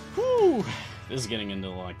 Whew. This is getting into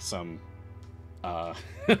like some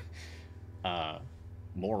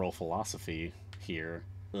moral philosophy here.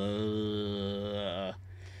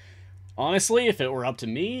 Honestly, if it were up to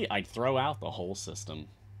me, I'd throw out the whole system.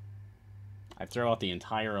 I'd throw out the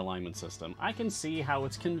entire alignment system. I can see how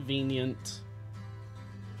it's convenient,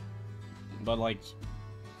 but like,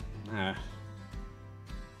 I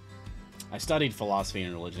studied philosophy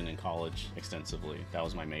and religion in college extensively. That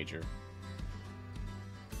was my major.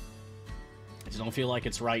 I just don't feel like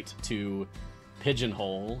it's right to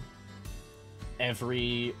pigeonhole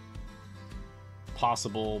every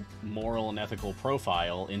possible moral and ethical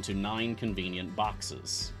profile into 9 convenient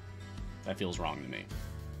boxes. That feels wrong to me.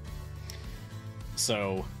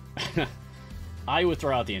 So, I would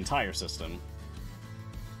throw out the entire system.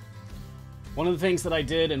 One of the things that I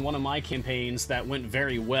did in one of my campaigns that went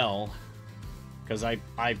very well, because I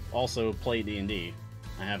also play D&D.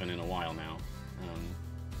 I haven't in a while now.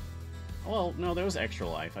 Well, no, there was Extra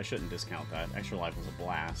Life. I shouldn't discount that. Extra Life was a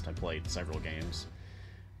blast. I played several games.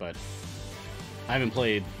 But I haven't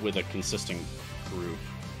played with a consistent group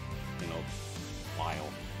in a while.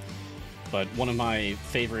 But one of my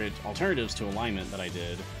favorite alternatives to alignment that I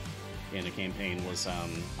did in a campaign was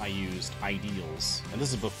I used ideals. And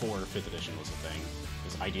this is before 5th edition was a thing.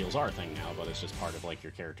 Because ideals are a thing now, but it's just part of like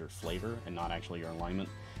your character flavor and not actually your alignment.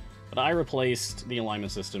 But I replaced the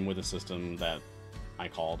alignment system with a system that I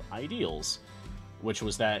called ideals, which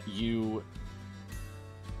was that you,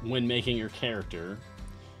 when making your character,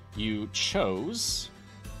 you chose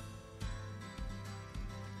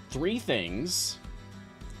 3 things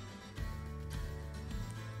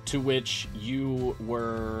to which you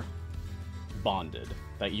were bonded,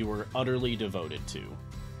 that you were utterly devoted to,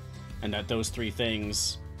 and that those 3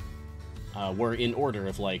 things were in order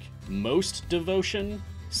of like most devotion,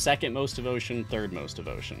 second most devotion, third most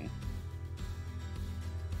devotion.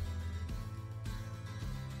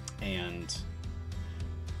 And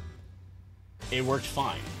it worked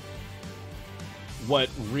fine. What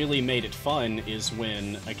really made it fun is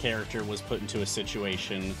when a character was put into a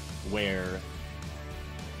situation where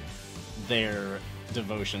their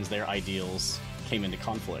devotions, their ideals, came into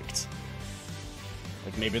conflict.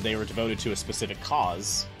 Like maybe they were devoted to a specific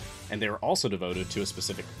cause, and they were also devoted to a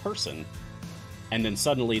specific person, and then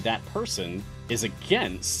suddenly that person is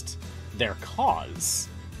against their cause.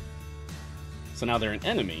 So now they're an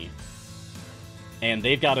enemy, and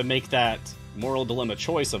they've got to make that moral dilemma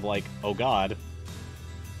choice of like, oh god,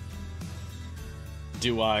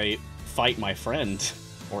 do I fight my friend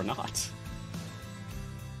or not?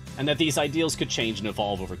 And that these ideals could change and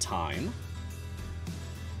evolve over time.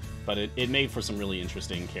 But it made for some really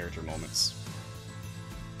interesting character moments.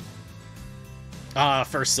 Ah,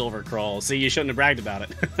 first silver crawl. See, you shouldn't have bragged about it.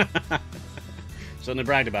 Shouldn't have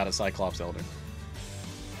bragged about it, Cyclops Elder.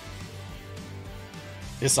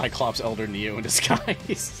 Is Cyclops Elder Neo in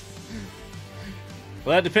disguise?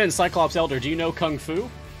 Well, that depends. Cyclops Elder, do you know Kung Fu?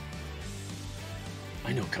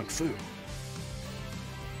 I know Kung Fu.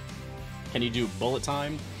 Can you do bullet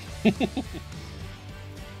time?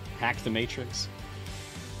 Hack the Matrix?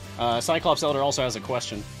 Cyclops Elder also has a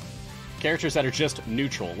question. Characters that are just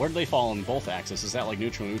neutral, where do they fall on both axes? Is that like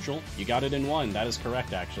neutral-neutral? You got it in one. That is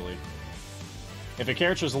correct, actually. If a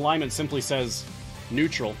character's alignment simply says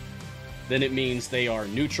neutral, then it means they are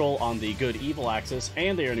neutral on the good-evil axis,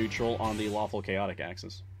 and they are neutral on the lawful-chaotic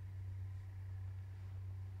axis.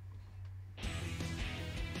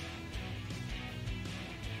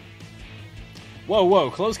 Whoa,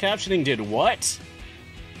 whoa, closed captioning did what?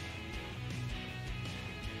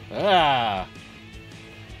 Ah.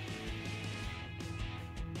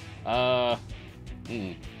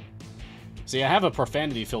 See, I have a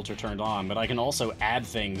profanity filter turned on, but I can also add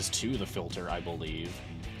things to the filter, I believe.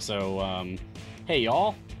 So, hey,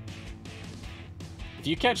 y'all. If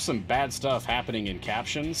you catch some bad stuff happening in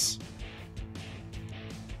captions,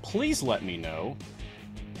 please let me know,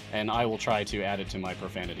 and I will try to add it to my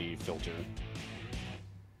profanity filter.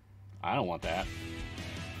 I don't want that.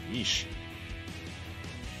 Yeesh.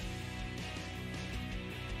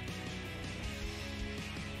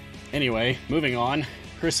 Anyway, moving on.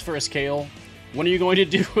 Christopher Scale, when are you going to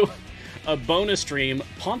do a bonus stream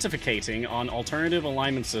pontificating on alternative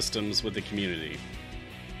alignment systems with the community?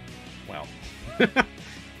 Well,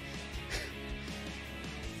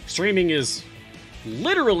 streaming is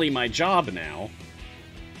literally my job now,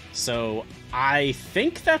 so I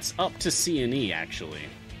think that's up to C&E, actually.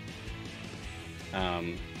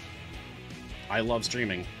 I love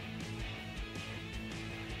streaming.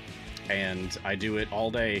 And I do it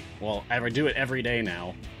all day. Well, I do it every day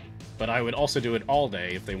now, but I would also do it all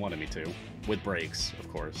day if they wanted me to, with breaks,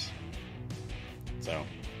 of course. So,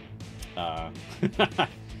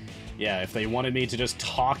 yeah, if they wanted me to just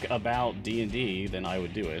talk about D&D, then I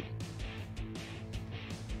would do it.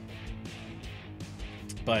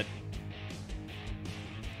 But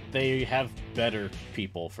they have better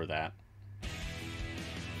people for that.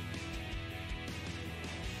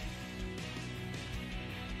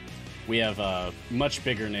 We have much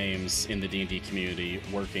bigger names in the D&D community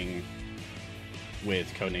working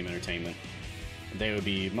with Codename Entertainment. They would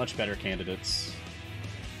be much better candidates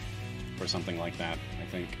for something like that, I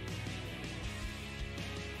think.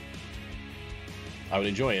 I would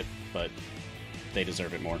enjoy it, but they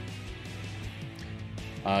deserve it more.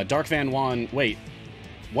 Dark Van Wan, wait,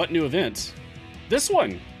 what new event? This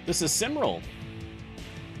one! This is Cymril.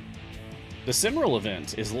 The Cymril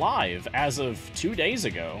event is live as of 2 days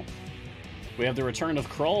ago. We have the return of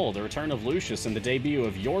Krull, the return of Lucius, and the debut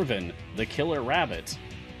of Yorvin, the Killer Rabbit.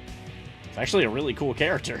 It's actually a really cool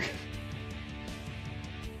character.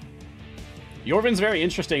 Yorvin's very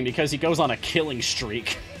interesting because he goes on a killing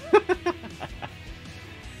streak.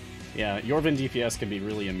 Yeah, Yorvin DPS can be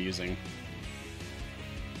really amusing.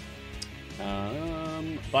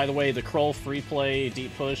 By the way, the Krull free play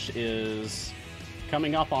deep push is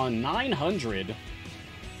coming up on 900.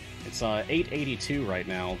 It's 882 right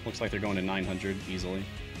now. Looks like they're going to 900 easily.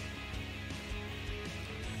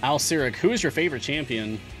 Al Cyric, who is your favorite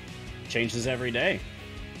champion? Changes every day.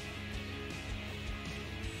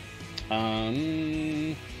 I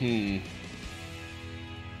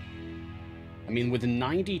mean, with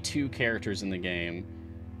 92 characters in the game,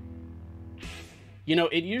 you know,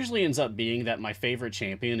 it usually ends up being that my favorite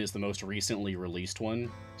champion is the most recently released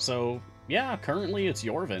one. So, yeah, currently it's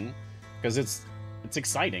Yorvin, because it's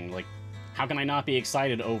exciting. Like, how can I not be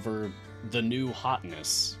excited over the new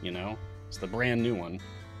hotness, you know? It's the brand new one.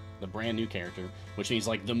 The brand new character, which means,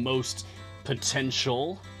 like, the most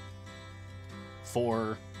potential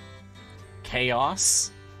for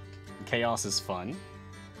chaos. Chaos is fun.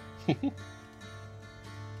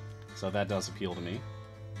 So that does appeal to me.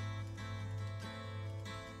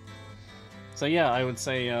 So yeah, I would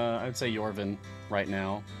say Yorvin right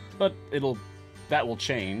now, but that will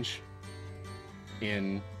change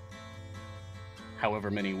in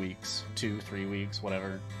however many weeks, 2-3 weeks,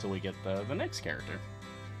 whatever, till we get the next character.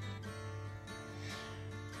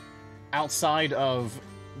 Outside of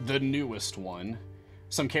the newest one,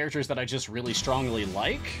 some characters that I just really strongly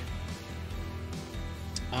like.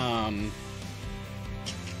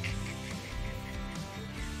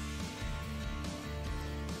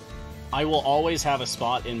 I will always have a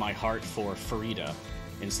spot in my heart for Frida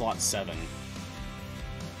in slot 7.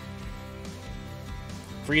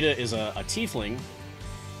 Frida is a tiefling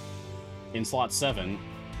in slot 7,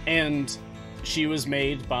 and she was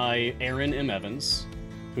made by Erin M. Evans,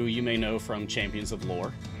 who you may know from Champions of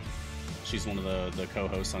Lore. She's one of the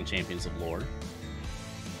co-hosts on Champions of Lore.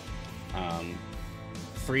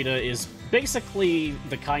 Frida is basically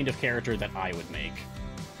the kind of character that I would make.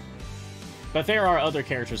 But there are other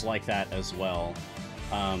characters like that as well.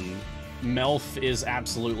 Melf is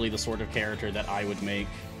absolutely the sort of character that I would make.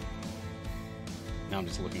 Now I'm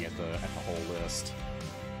just looking at the whole list.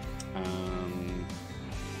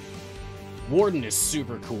 Warden is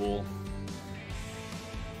super cool.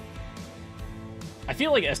 I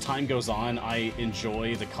feel like as time goes on, I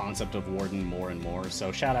enjoy the concept of Warden more and more,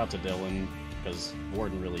 so shout out to Dylan, because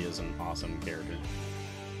Warden really is an awesome character.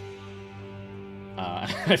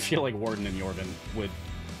 I feel like Warden and Yorvin would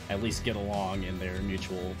at least get along in their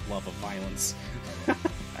mutual love of violence.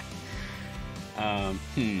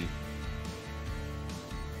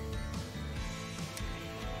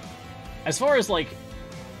 As far as, like,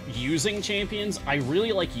 using champions, I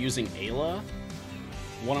really like using Ayla.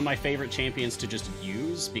 One of my favorite champions to just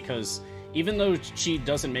use, because even though she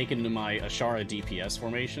doesn't make it into my Ashara DPS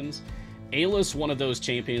formations, Ayla's one of those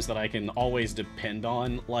champions that I can always depend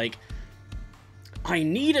on. Like, I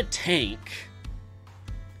need a tank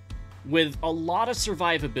with a lot of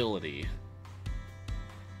survivability,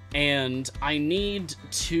 and I need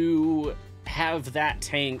to have that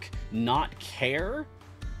tank not care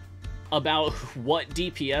about what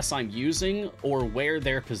DPS I'm using or where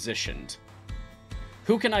they're positioned.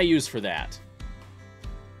 Who can I use for that?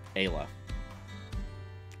 Ayla.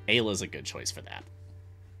 Ayla's a good choice for that.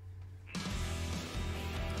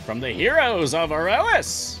 From the heroes of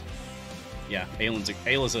Erois! Yeah,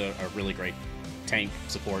 Ayla's a really great tank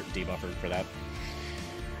support debuffer for that.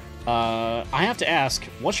 I have to ask,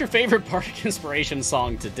 what's your favorite Bardic Inspiration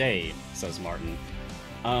song today? Says Martin.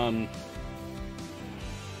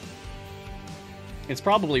 It's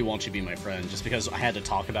probably Won't You Be My Friend, just because I had to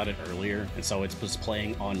talk about it earlier, and so it's just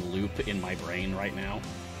playing on loop in my brain right now.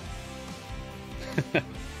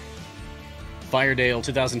 Firedale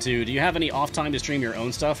 2002, do you have any off time to stream your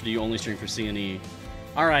own stuff, or do you only stream for CNE?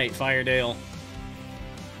 Alright, Firedale.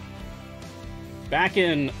 Back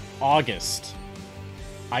in August,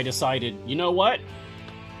 I decided, you know what?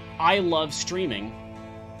 I love streaming.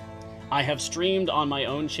 I have streamed on my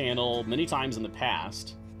own channel many times in the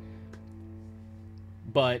past,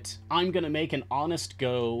 but I'm going to make an honest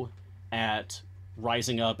go at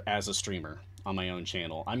rising up as a streamer on my own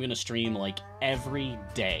channel. I'm going to stream like every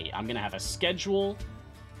day. I'm going to have a schedule.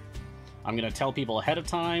 I'm going to tell people ahead of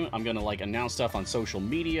time. I'm going to like announce stuff on social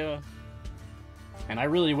media. And I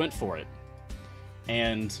really went for it.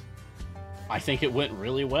 And I think it went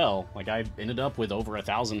really well. Like, I ended up with over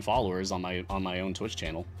 1,000 followers on my own Twitch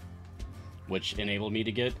channel, which enabled me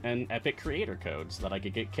to get an Epic creator code so that I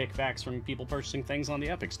could get kickbacks from people purchasing things on the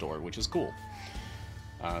Epic store, which is cool.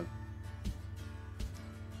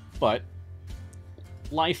 But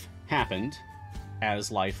life happened,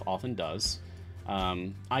 as life often does.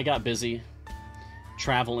 I got busy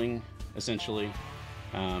traveling, essentially,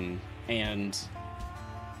 and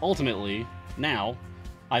ultimately, now,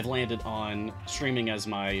 I've landed on streaming as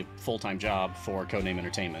my full-time job for Codename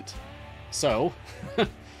Entertainment. So,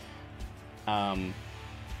 by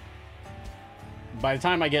the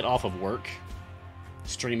time I get off of work,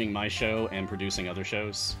 streaming my show and producing other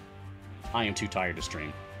shows, I am too tired to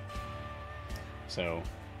stream. So,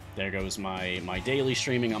 there goes my daily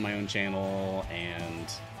streaming on my own channel,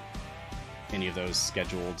 and any of those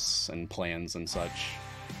schedules and plans and such.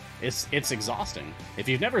 It's exhausting. If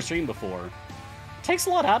you've never streamed before, it takes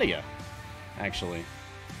a lot out of you, actually.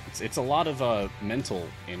 It's a lot of mental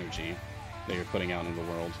energy that you're putting out into the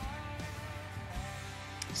world.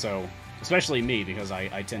 So, especially me, because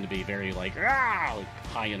I tend to be very, like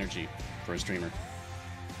high energy for a streamer.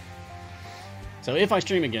 So if I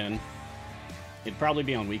stream again, it'd probably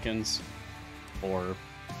be on weekends, or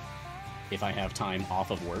if I have time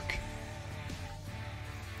off of work.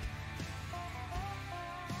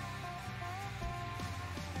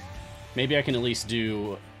 Maybe I can at least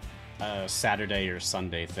do a Saturday or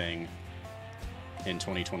Sunday thing in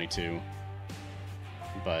 2022.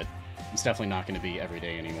 But it's definitely not going to be every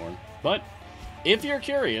day anymore. But if you're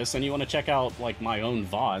curious and you want to check out like my own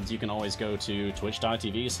VODs, you can always go to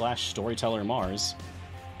twitch.tv/storytellermars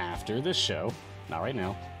after this show. Not right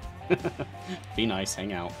now. Be nice,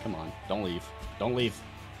 hang out. Come on, don't leave. Don't leave.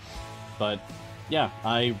 But yeah,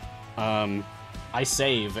 I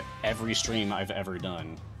save every stream I've ever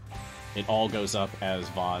done. It all goes up as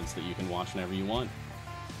VODs that you can watch whenever you want.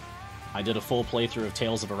 I did a full playthrough of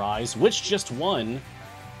Tales of Arise, which just won,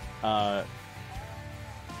 I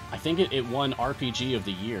think it won RPG of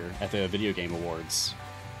the Year at the Video Game Awards.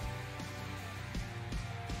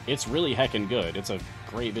 It's really heckin' good. It's a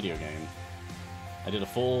great video game. I did a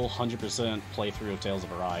full 100% playthrough of Tales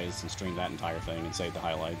of Arise and streamed that entire thing and saved the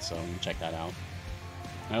highlights, so check that out.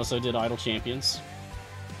 I also did Idle Champions.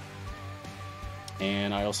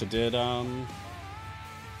 And I also did,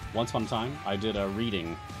 once upon a time, I did a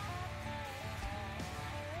reading.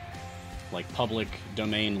 Like public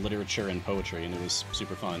domain literature and poetry, and it was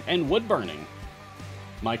super fun. And wood burning.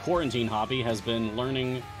 My quarantine hobby has been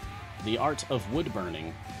learning the art of wood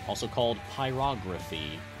burning, also called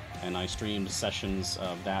pyrography. And I streamed sessions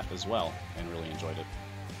of that as well, and really enjoyed it.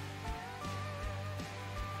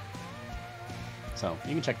 So,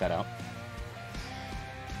 you can check that out.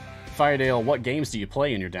 Firedale, what games do you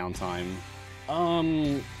play in your downtime?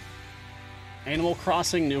 Animal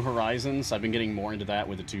Crossing New Horizons. I've been getting more into that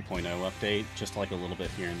with the 2.0 update, just like a little bit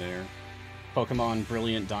here and there. Pokemon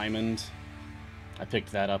Brilliant Diamond. I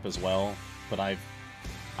picked that up as well, but I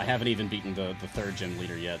haven't even beaten the third gym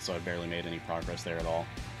leader yet, so I've barely made any progress there at all.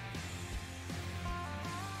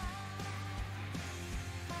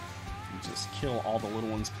 Just kill all the little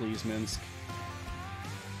ones, please, Minsk.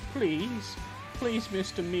 Please. Please,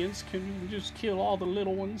 Mr. Minsk, can you just kill all the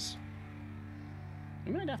little ones?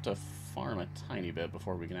 We might have to farm a tiny bit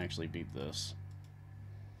before we can actually beat this.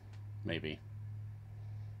 Maybe.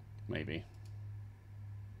 Maybe.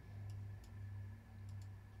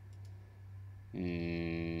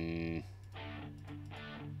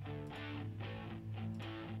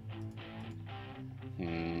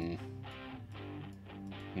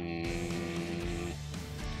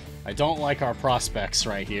 I don't like our prospects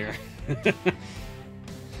right here.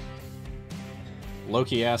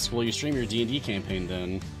 Loki asks, will you stream your D&D campaign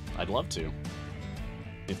then? I'd love to.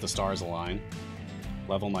 If the stars align.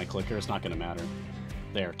 Level my clicker, it's not going to matter.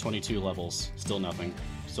 There, 22 levels. Still nothing.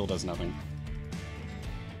 Still does nothing.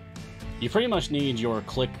 You pretty much need your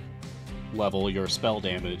click level, your spell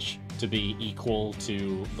damage, to be equal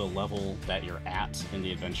to the level that you're at in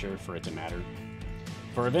the adventure for it to matter.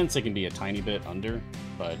 For events, it can be a tiny bit under,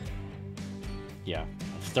 but yeah,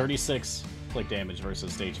 36 click damage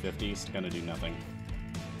versus stage 50 is gonna do nothing.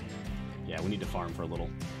 Yeah, we need to farm for a little,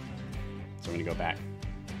 so we're gonna go back.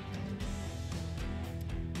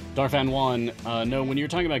 Darfan1, no, when you were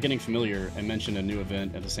talking about getting familiar and mentioned a new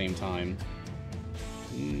event at the same time,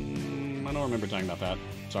 I don't remember talking about that,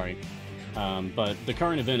 sorry. But the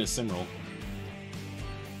current event is Simral,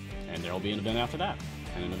 and there will be an event after that,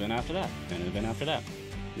 and an event after that, and an event after that,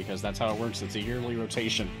 because that's how it works. It's a yearly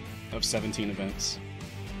rotation of 17 events.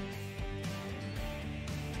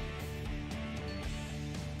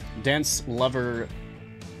 Dance Lover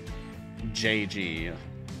JG.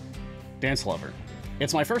 Dance Lover.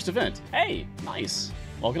 It's my first event. Hey, nice.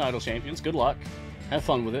 Welcome to Idle Champions. Good luck. Have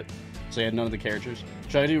fun with it. So you had none of the characters.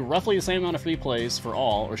 Should I do roughly the same amount of free plays for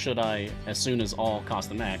all, or should I, as soon as all cost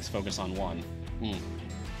the max, focus on one?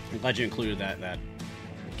 I'm glad you included that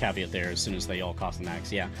caveat there, as soon as they all cost the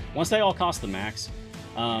max. Yeah, once they all cost the max,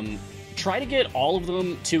 try to get all of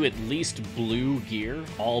them to at least blue gear,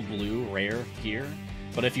 all blue rare gear.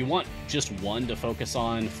 But if you want just one to focus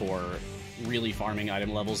on for really farming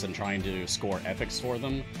item levels and trying to score epics for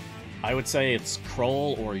them, I would say it's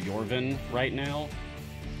Kroll or Yorvin right now.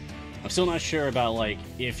 I'm still not sure about, like,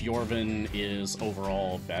 if Yorvin is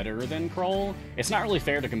overall better than Kroll. It's not really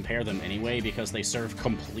fair to compare them anyway, because they serve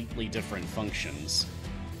completely different functions.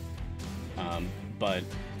 But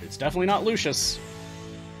it's definitely not Lucius.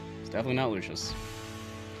 It's definitely not Lucius.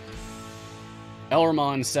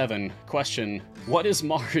 Elramon7, question, what is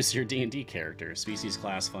Mars your D&D character? Species,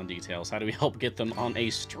 class, fun details. How do we help get them on a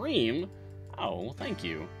stream? Oh, thank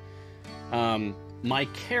you. My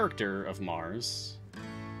character of Mars,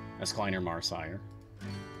 as Kleiner Marsire,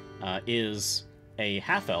 is a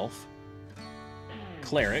half-elf,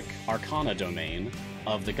 cleric, arcana domain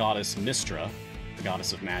of the goddess Mystra, the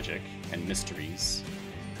goddess of magic and mysteries.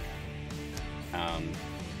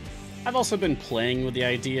 I've also been playing with the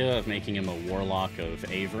idea of making him a warlock of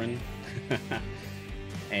Averin,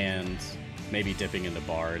 and maybe dipping into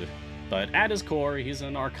Bard, but at his core, he's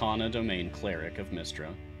an arcana domain cleric of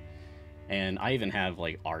Mystra, and I even have,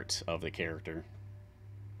 like, art of the character.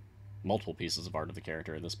 Multiple pieces of art of the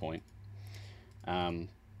character at this point.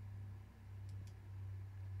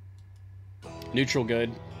 Neutral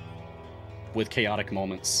good, with chaotic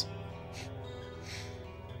moments.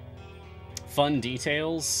 Fun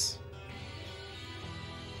details.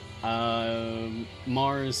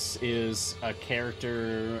 Mars is a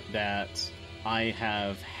character that I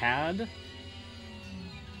have had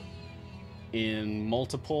in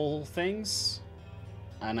multiple things,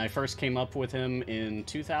 and I first came up with him in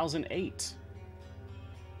 2008.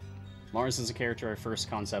 Mars is a character I first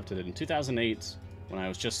concepted in 2008 when I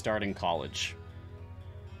was just starting college,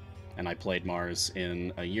 and I played Mars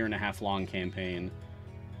in a 1.5-year long campaign.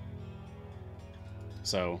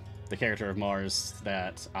 So the character of Mars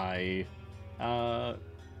that I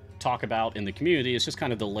talk about in the community is just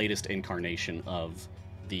kind of the latest incarnation of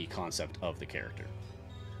the concept of the character.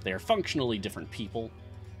 They are functionally different people,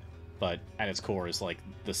 but at its core is like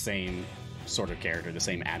the same sort of character, the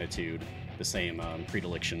same attitude, the same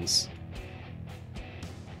predilections.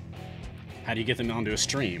 How do you get them onto a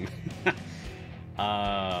stream?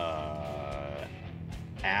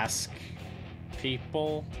 Ask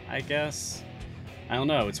people, I guess. I don't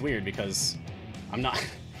know, it's weird because I'm not...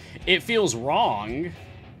 It feels wrong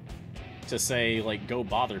to say, like, go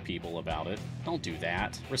bother people about it. Don't do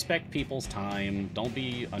that. Respect people's time. Don't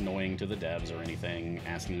be annoying to the devs or anything,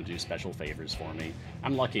 asking them to do special favors for me.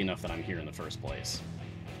 I'm lucky enough that I'm here in the first place.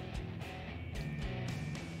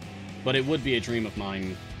 But it would be a dream of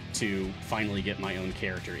mine to finally get my own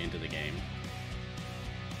character into the game.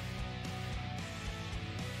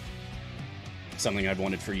 Something I've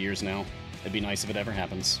wanted for years now. It'd be nice if it ever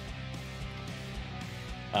happens.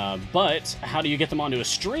 But how do you get them onto a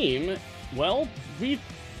stream? Well, we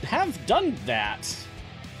have done that.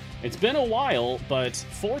 It's been a while, but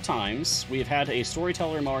 4 times we've had a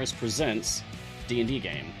Storyteller Mars Presents D&D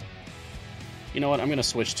game. You know what? I'm going to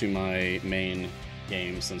switch to my main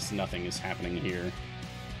game since nothing is happening here.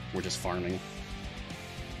 We're just farming.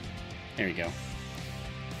 There you go.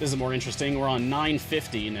 This is more interesting. We're on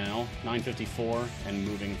 950 now, 954, and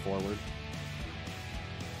moving forward.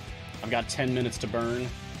 I've got 10 minutes to burn.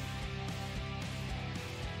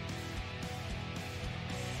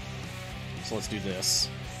 So let's do this.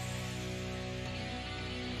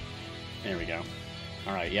 There we go.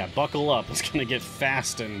 Alright, yeah, buckle up. It's gonna get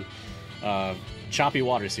fast and choppy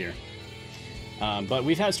waters here. But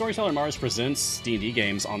we've had Storyteller Mars Presents D&D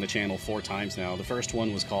games on the channel 4 times now. The first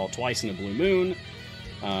one was called Twice in a Blue Moon.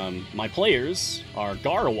 My players are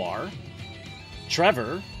Garwar,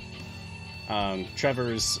 Trevor,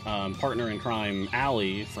 Trevor's partner in crime,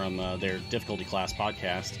 Allie, from their Difficulty Class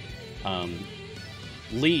podcast,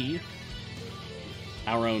 Lee,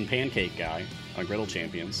 our own pancake guy on Griddle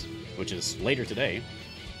Champions, which is later today,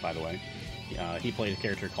 by the way. He played a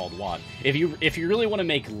character called Watt. If you really want to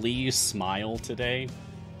make Lee smile today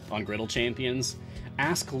on Griddle Champions,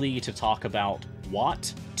 ask Lee to talk about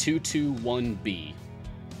Watt 221B.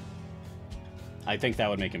 I think that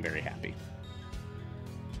would make him very happy.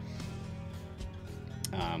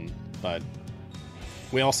 But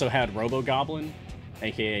we also had Robo Goblin,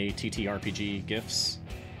 aka TTRPG Gifts,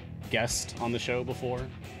 guest on the show before,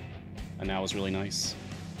 and that was really nice.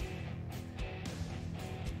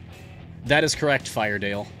 That is correct,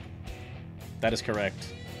 Firedale. That is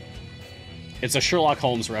correct. It's a Sherlock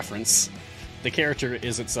Holmes reference. The character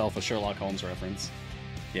is itself a Sherlock Holmes reference.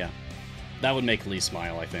 Yeah. That would make Lee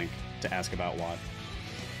smile, I think, to ask about Watt.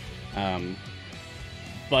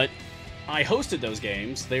 But I hosted those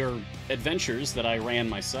games. They were adventures that I ran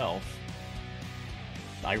myself.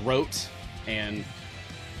 I wrote and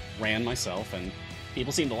ran myself, and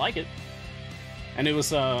people seemed to like it. And it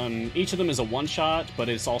was, each of them is a one-shot, but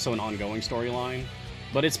it's also an ongoing storyline.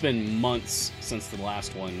 But it's been months since the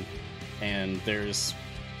last one, and there's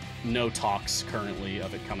no talks currently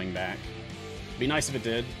of it coming back. It'd be nice if it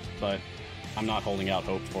did, but I'm not holding out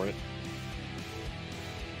hope for it.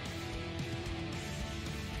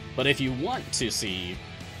 But if you want to see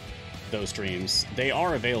those streams, they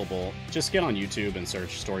are available. Just get on YouTube and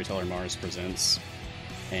search Storyteller Mars Presents,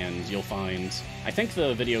 and you'll find... I think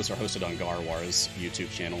the videos are hosted on Garwar's YouTube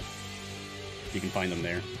channel. You can find them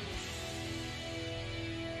there.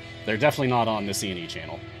 They're definitely not on the C&E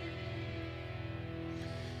channel.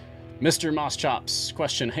 Mr. Moss Chops,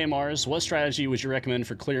 question: Hey Mars, what strategy would you recommend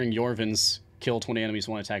for clearing Yorvin's kill 20 enemies,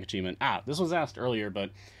 1 attack achievement? This was asked earlier, but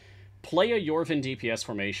play a Yorvin DPS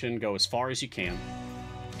formation, go as far as you can.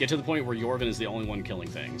 Get to the point where Yorvin is the only one killing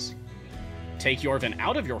things. Take Yorvin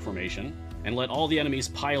out of your formation, and let all the enemies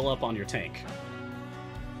pile up on your tank.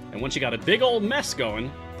 And once you got a big old mess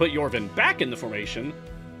going, put Yorvin back in the formation,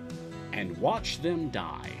 and watch them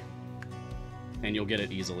die. And you'll get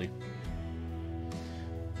it easily.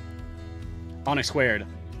 Onyx Squared.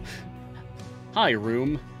 Hi,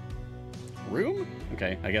 Room. Room?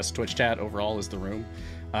 Okay, I guess Twitch chat overall is the room.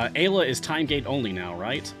 Ayla is time gate only now,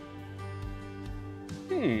 right?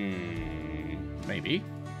 Maybe.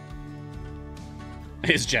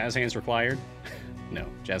 Is Jazz Hands required? No,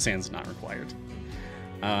 Jazz Hands not required.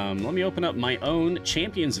 Let me open up my own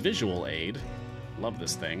Champions Visual Aid. Love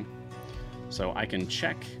this thing. So I can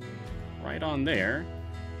check right on there.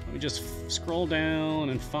 Let me just scroll down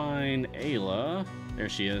and find Ayla. There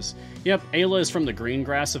she is. Yep, Ayla is from the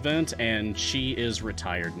Greengrass event, and she is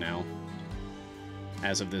retired now.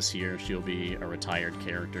 As of this year, she'll be a retired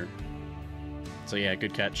character. So yeah,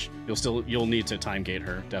 good catch. You'll need to time gate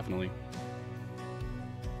her, definitely.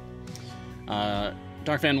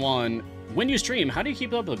 Dark Van Juan, when you stream, how do you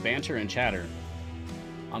keep up with banter and chatter?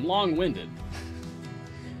 I'm long-winded.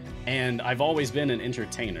 And I've always been an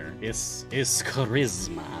entertainer. It's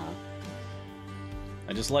charisma.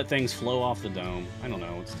 I just let things flow off the dome. I don't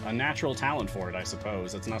know. It's a natural talent for it, I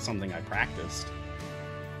suppose. It's not something I practiced.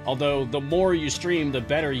 Although, the more you stream, the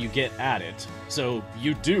better you get at it. So,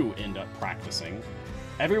 you do end up practicing.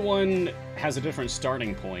 Everyone has a different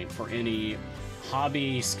starting point for any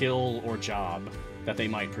hobby, skill, or job that they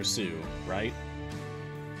might pursue, right?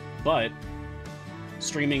 But,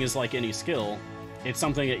 streaming is like any skill. It's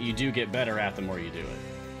something that you do get better at the more you do it.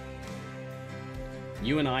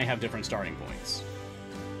 You and I have different starting points.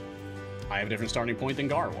 I have a different starting point than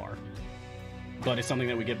Garwar. But it's something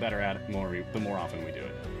that we get better at the more often we do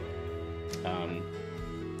it.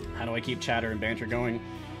 How do I keep chatter and banter going?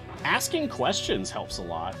 Asking questions helps a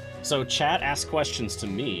lot. So chat asks questions to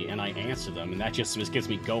me, and I answer them, and that just gets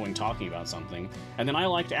me going talking about something. And then I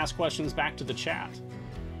like to ask questions back to the chat.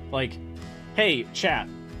 Like, hey, chat.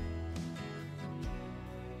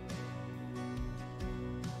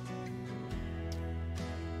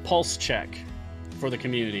 Pulse check for the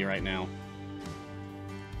community right now.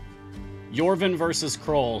 Yorvin versus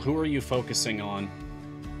Kroll, who are you focusing on,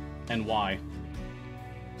 and why?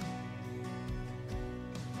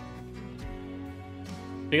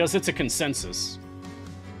 Because it's a consensus.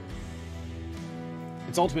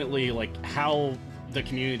 It's ultimately like how the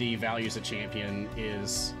community values a champion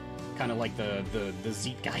is kind of like the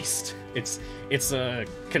Zeitgeist. It's a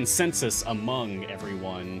consensus among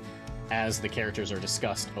everyone as the characters are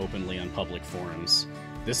discussed openly on public forums.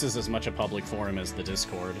 This is as much a public forum as the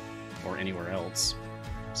Discord or anywhere else.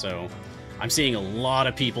 So, I'm seeing a lot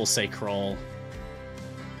of people say Kroll.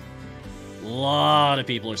 A lot of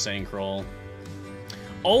people are saying Kroll.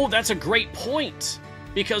 Oh, that's a great point!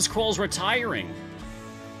 Because Kroll's retiring.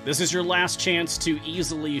 This is your last chance to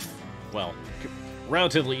easily, well,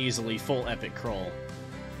 relatively easily, full epic Kroll.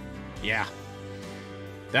 Yeah.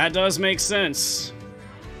 That does make sense.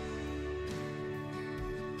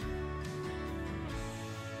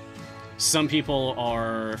 Some people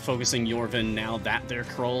are focusing Yorvin now that their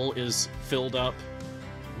Kroll is filled up.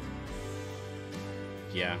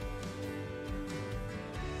 Yeah.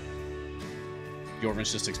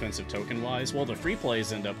 Yorvin's just expensive token-wise. Well, the free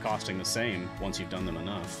plays end up costing the same once you've done them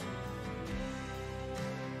enough.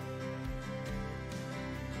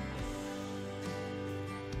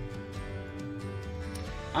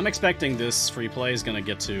 I'm expecting this free play is going to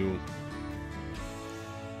get to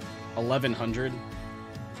 1100,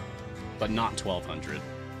 but not 1200.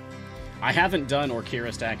 I haven't done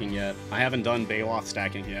Orkira stacking yet. I haven't done Baloth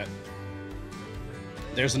stacking yet.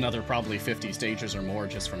 There's another probably 50 stages or more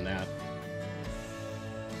just from that.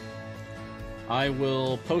 I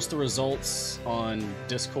will post the results on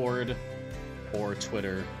Discord or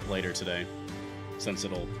Twitter later today, since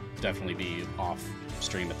it'll definitely be off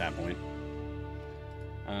stream at that point.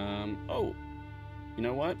 Oh, you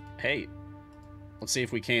know what? Hey, let's see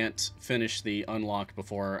if we can't finish the unlock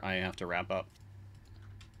before I have to wrap up.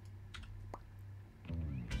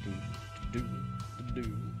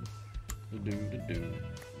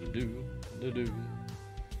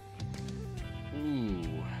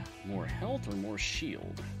 Ooh, more health or more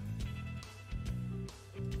shield?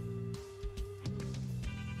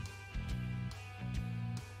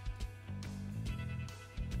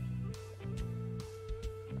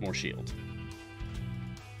 More shield.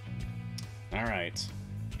 Alright.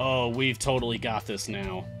 Oh, we've totally got this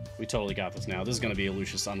now. We totally got this now. This is going to be a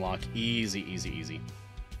Lucius unlock. Easy, easy, easy.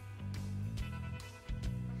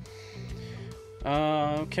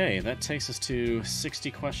 Okay, that takes us to 60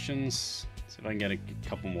 questions. See if I can get a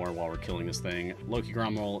couple more while we're killing this thing. Loki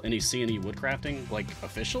Gromwell, any C&E woodcrafting? Like,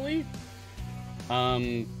 officially?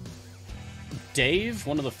 Dave,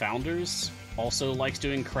 one of the founders, also likes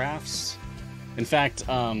doing crafts. In fact,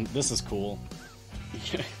 this is cool.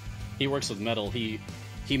 He works with metal. He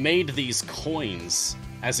made these coins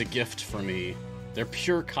as a gift for me. They're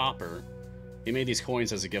pure copper. He made these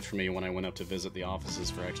coins as a gift for me when I went up to visit the offices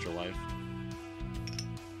for Extra Life.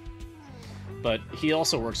 But he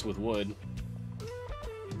also works with wood.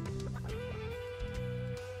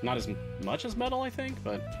 Not as much as metal, I think,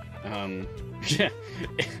 but, yeah.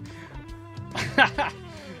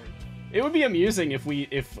 It would be amusing if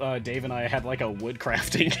Dave and I had like a wood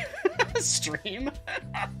crafting stream.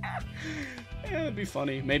 Yeah, it'd be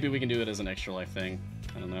funny. Maybe we can do it as an Extra Life thing.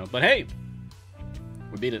 I don't know. But hey,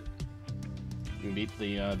 we beat it. We beat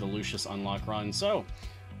the Lucius unlock run. So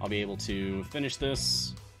I'll be able to finish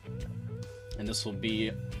this, and this will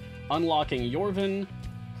be unlocking Yorvin,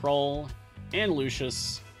 Kroll, and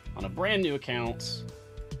Lucius on a brand new account.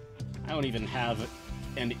 I don't even have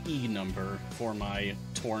an E number for my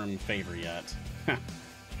Torm favor yet.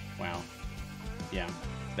 Wow. Yeah,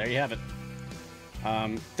 there you have it.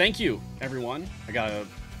 Thank you, everyone. I gotta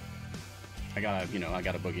boogie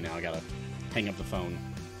now. I gotta hang up the phone.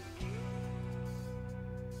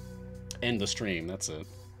 End the stream, that's it.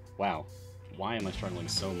 Wow. Why am I struggling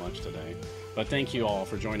so much today? But thank you all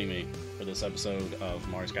for joining me for this episode of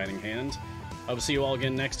Mars Guiding Hand. I will see you all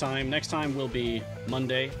again next time. Next time will be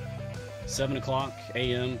Monday, 7 o'clock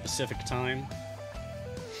a.m. Pacific time.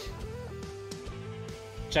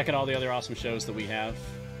 Check out all the other awesome shows that we have.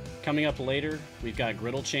 Coming up later, we've got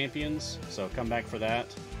Griddle Champions, so come back for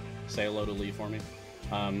that. Say hello to Lee for me.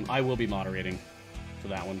 I will be moderating for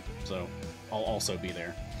that one, so I'll also be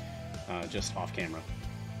there, just off camera.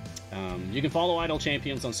 You can follow Idle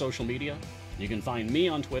Champions on social media. You can find me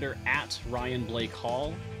on Twitter at Ryan Blake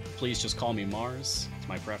Hall. Please just call me Mars. It's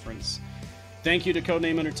my preference. Thank you to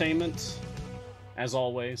Codename Entertainment, as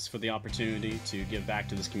always, for the opportunity to give back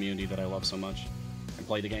to this community that I love so much, and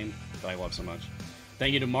play the game that I love so much.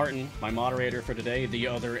 Thank you to Martin, my moderator for today, the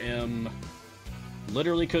other M.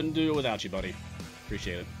 Literally couldn't do it without you, buddy.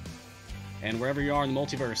 Appreciate it. And wherever you are in the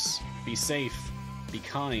multiverse, be safe, be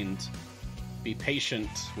kind, be patient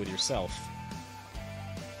with yourself.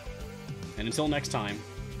 And until next time,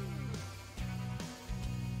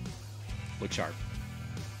 look sharp.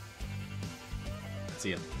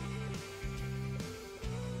 See ya.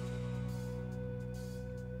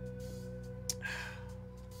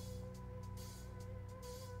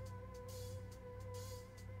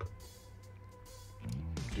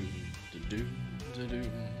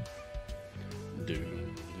 Do,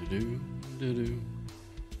 do, do, do.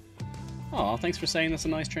 Oh, thanks for saying that's a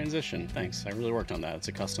nice transition. Thanks. I really worked on that. It's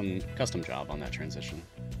a custom job on that transition.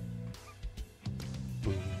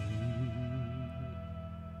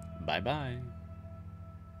 Bye-bye.